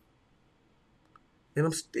 And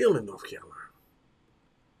I'm still in North Carolina.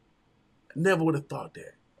 I never would have thought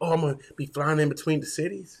that. Oh, I'm going to be flying in between the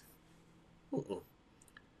cities?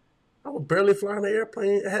 I was barely flying an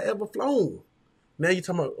airplane I had ever flown. Now you're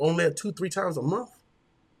talking about only 2-3 times a month?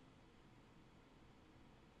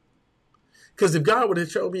 Because if God would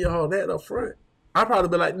have showed me all that up front, I'd probably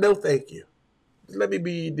be like, no, thank you. Just let me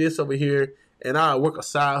be this over here, and I'll work a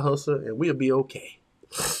side hustle, and we'll be okay.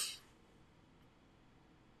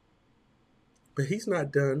 But he's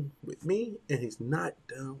not done with me, and he's not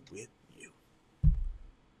done with you.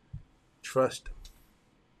 Trust him.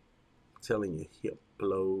 I'm telling you, he'll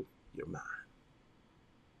blow your mind.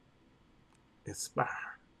 Inspire.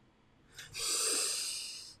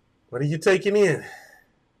 What are you taking in?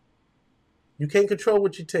 You can't control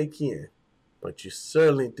what you take in, but you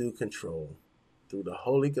certainly do control through the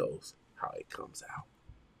Holy Ghost how it comes out.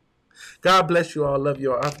 God bless you all. Love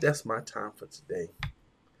you all. That's my time for today.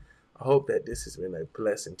 I hope that this has been a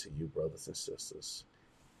blessing to you, brothers and sisters.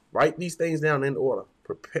 Write these things down in order.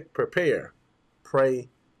 Prepare, pray,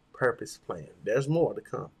 purpose, plan. There's more to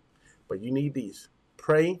come, but you need these.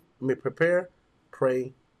 Prepare,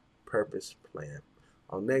 pray, purpose, plan.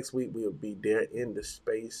 On next week, we'll be there in the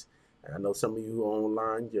space. And I know some of you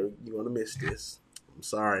online, you're going to miss this. I'm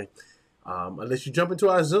sorry. Unless you jump into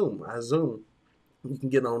our Zoom. You can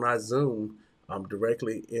get on our Zoom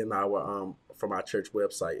directly in our from our church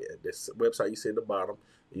website. This website you see at the bottom.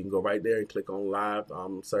 You can go right there and click on live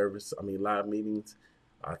live meetings.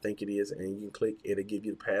 I think it is, and you can click. It'll give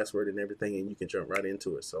you the password and everything, and you can jump right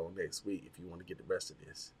into it. So next week, if you want to get the rest of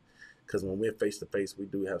this, because when we're face to face, we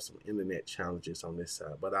do have some internet challenges on this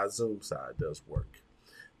side, but our Zoom side does work.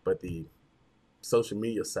 But the social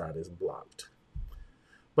media side is blocked.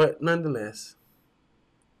 But nonetheless,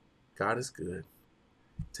 God is good.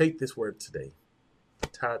 Take this word today.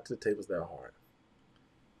 Tie it to the tables of their heart.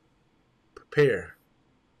 Prepare,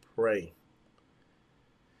 pray.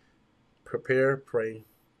 Prepare, pray,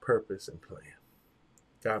 purpose, and plan.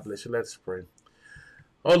 God bless you. Let us pray.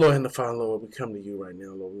 Oh, Lord and the Father, Lord, we come to you right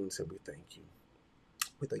now, Lord. We want to say we thank you.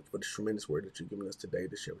 We thank you for the tremendous word that you've given us today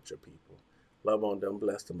to share with your people. Love on them,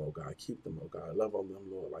 bless them, oh God. Keep them, oh God. Love on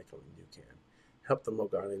them, Lord, like only you can. Help them, oh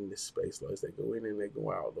God, in this space, Lord, as they go in and they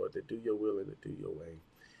go out, Lord, to do your will and to do your way.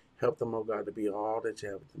 Help them, oh God, to be all that you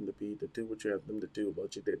have them to be, to do what you have them to do,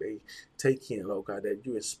 Lord, that they take in, oh God, that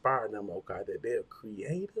you inspire them, oh God, that they're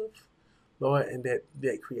creative, Lord, and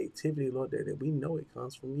that creativity, Lord, that we know it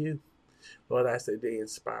comes from you. Lord, I say they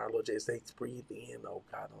inspire, Lord, as they breathe in, oh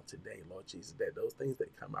God, on today, Lord Jesus, that those things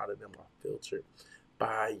that come out of them are filtered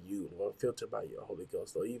by you, Lord, filtered by your Holy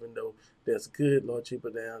Ghost, Lord, even though there's good, Lord,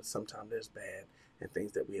 but down, sometimes there's bad and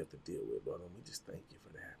things that we have to deal with, Lord, and we just thank you for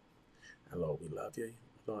that. And Lord, we love you,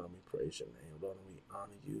 Lord, and we praise your name, Lord, and we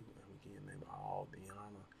honor you, and we give your name all the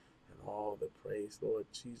honor and all the praise, Lord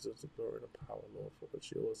Jesus, the glory and the power, Lord, for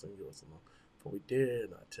it's yours and yours alone. For we dare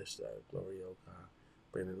not touch that glory, oh God,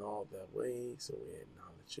 bringing all that way, so we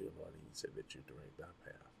acknowledge you, Lord, and you said that you direct our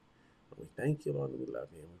path. And we thank you, Lord, and we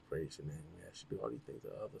love you, and we praise your name. We ask you to do all these things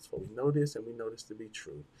to others, for we know this, and we know this to be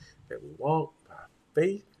true, that we walk by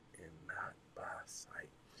faith and not by sight.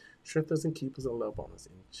 Strengthen us and keep us and love on us.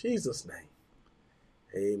 In Jesus' name,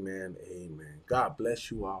 amen, amen. God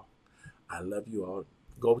bless you all. I love you all.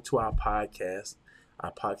 Go to our podcast.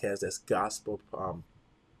 Our podcast, that's gospel. You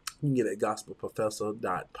can get it at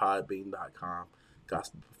gospelprofessor.podbean.com,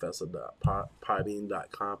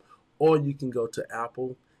 gospelprofessor.podbean.com, or you can go to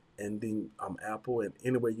Apple and then Apple and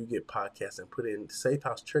anywhere you get podcasts and put in Safe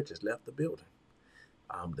House Church has left the building.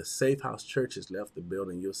 The Safe House Church has left the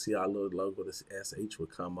building. You'll see our little logo, this SH will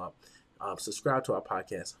come up. Subscribe to our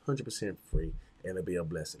podcast, 100% free, and it'll be a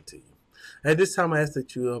blessing to you. At this time, I ask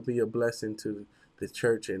that you will be a blessing to the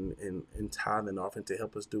church and tithe and offering to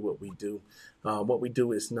help us do what we do. What we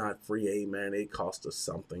do is not free, amen. It costs us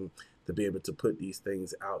something to be able to put these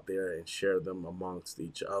things out there and share them amongst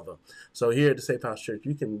each other. So here at the Safe House Church,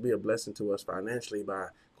 you can be a blessing to us financially by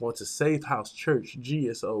going to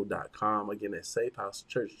safehousechurchgso.com. Again, that's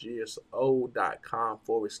safehousechurchgso.com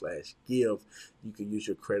 /give. You can use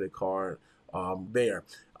your credit card there.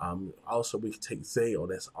 Also, we can take Zale.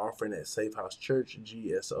 That's offering at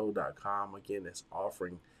safehousechurchgso.com. Again, that's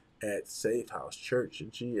offering at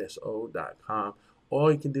safehousechurchgso.com.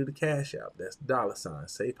 Or you can do the Cash App. That's $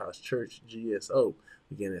 Safe House Church GSO.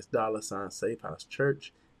 Again, it's $ Safe House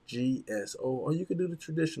Church GSO. Or you can do the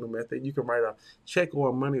traditional method. You can write a check or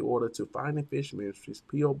a money order to Finding Fish Ministries,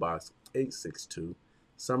 P.O. Box 862,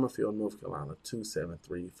 Summerfield, North Carolina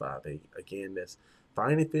 27358. Again, that's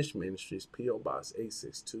Finding Fish Ministries, P.O. Box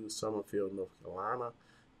 862, Summerfield, North Carolina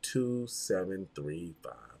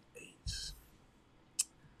 27358.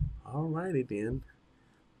 All righty then.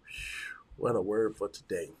 What a word for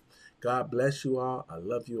today. God bless you all. I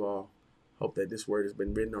love you all. Hope that this word has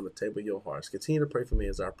been written on the table of your hearts. Continue to pray for me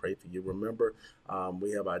as I pray for you. Remember,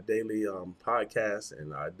 we have our daily podcast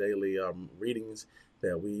and our daily readings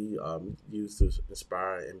that we use to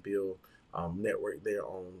inspire and build network there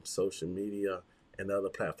on social media and other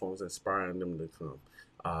platforms, inspiring them to come.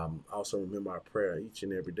 Also, remember our prayer each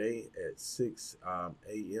and every day at 6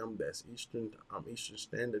 a.m. That's Eastern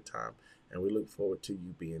Standard Time. And we look forward to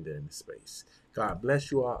you being there in the space. God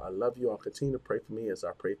bless you all. I love you all. Continue to pray for me as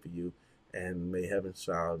I pray for you. And may heaven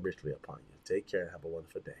shine richly upon you. Take care and have a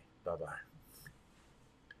wonderful day. Bye-bye.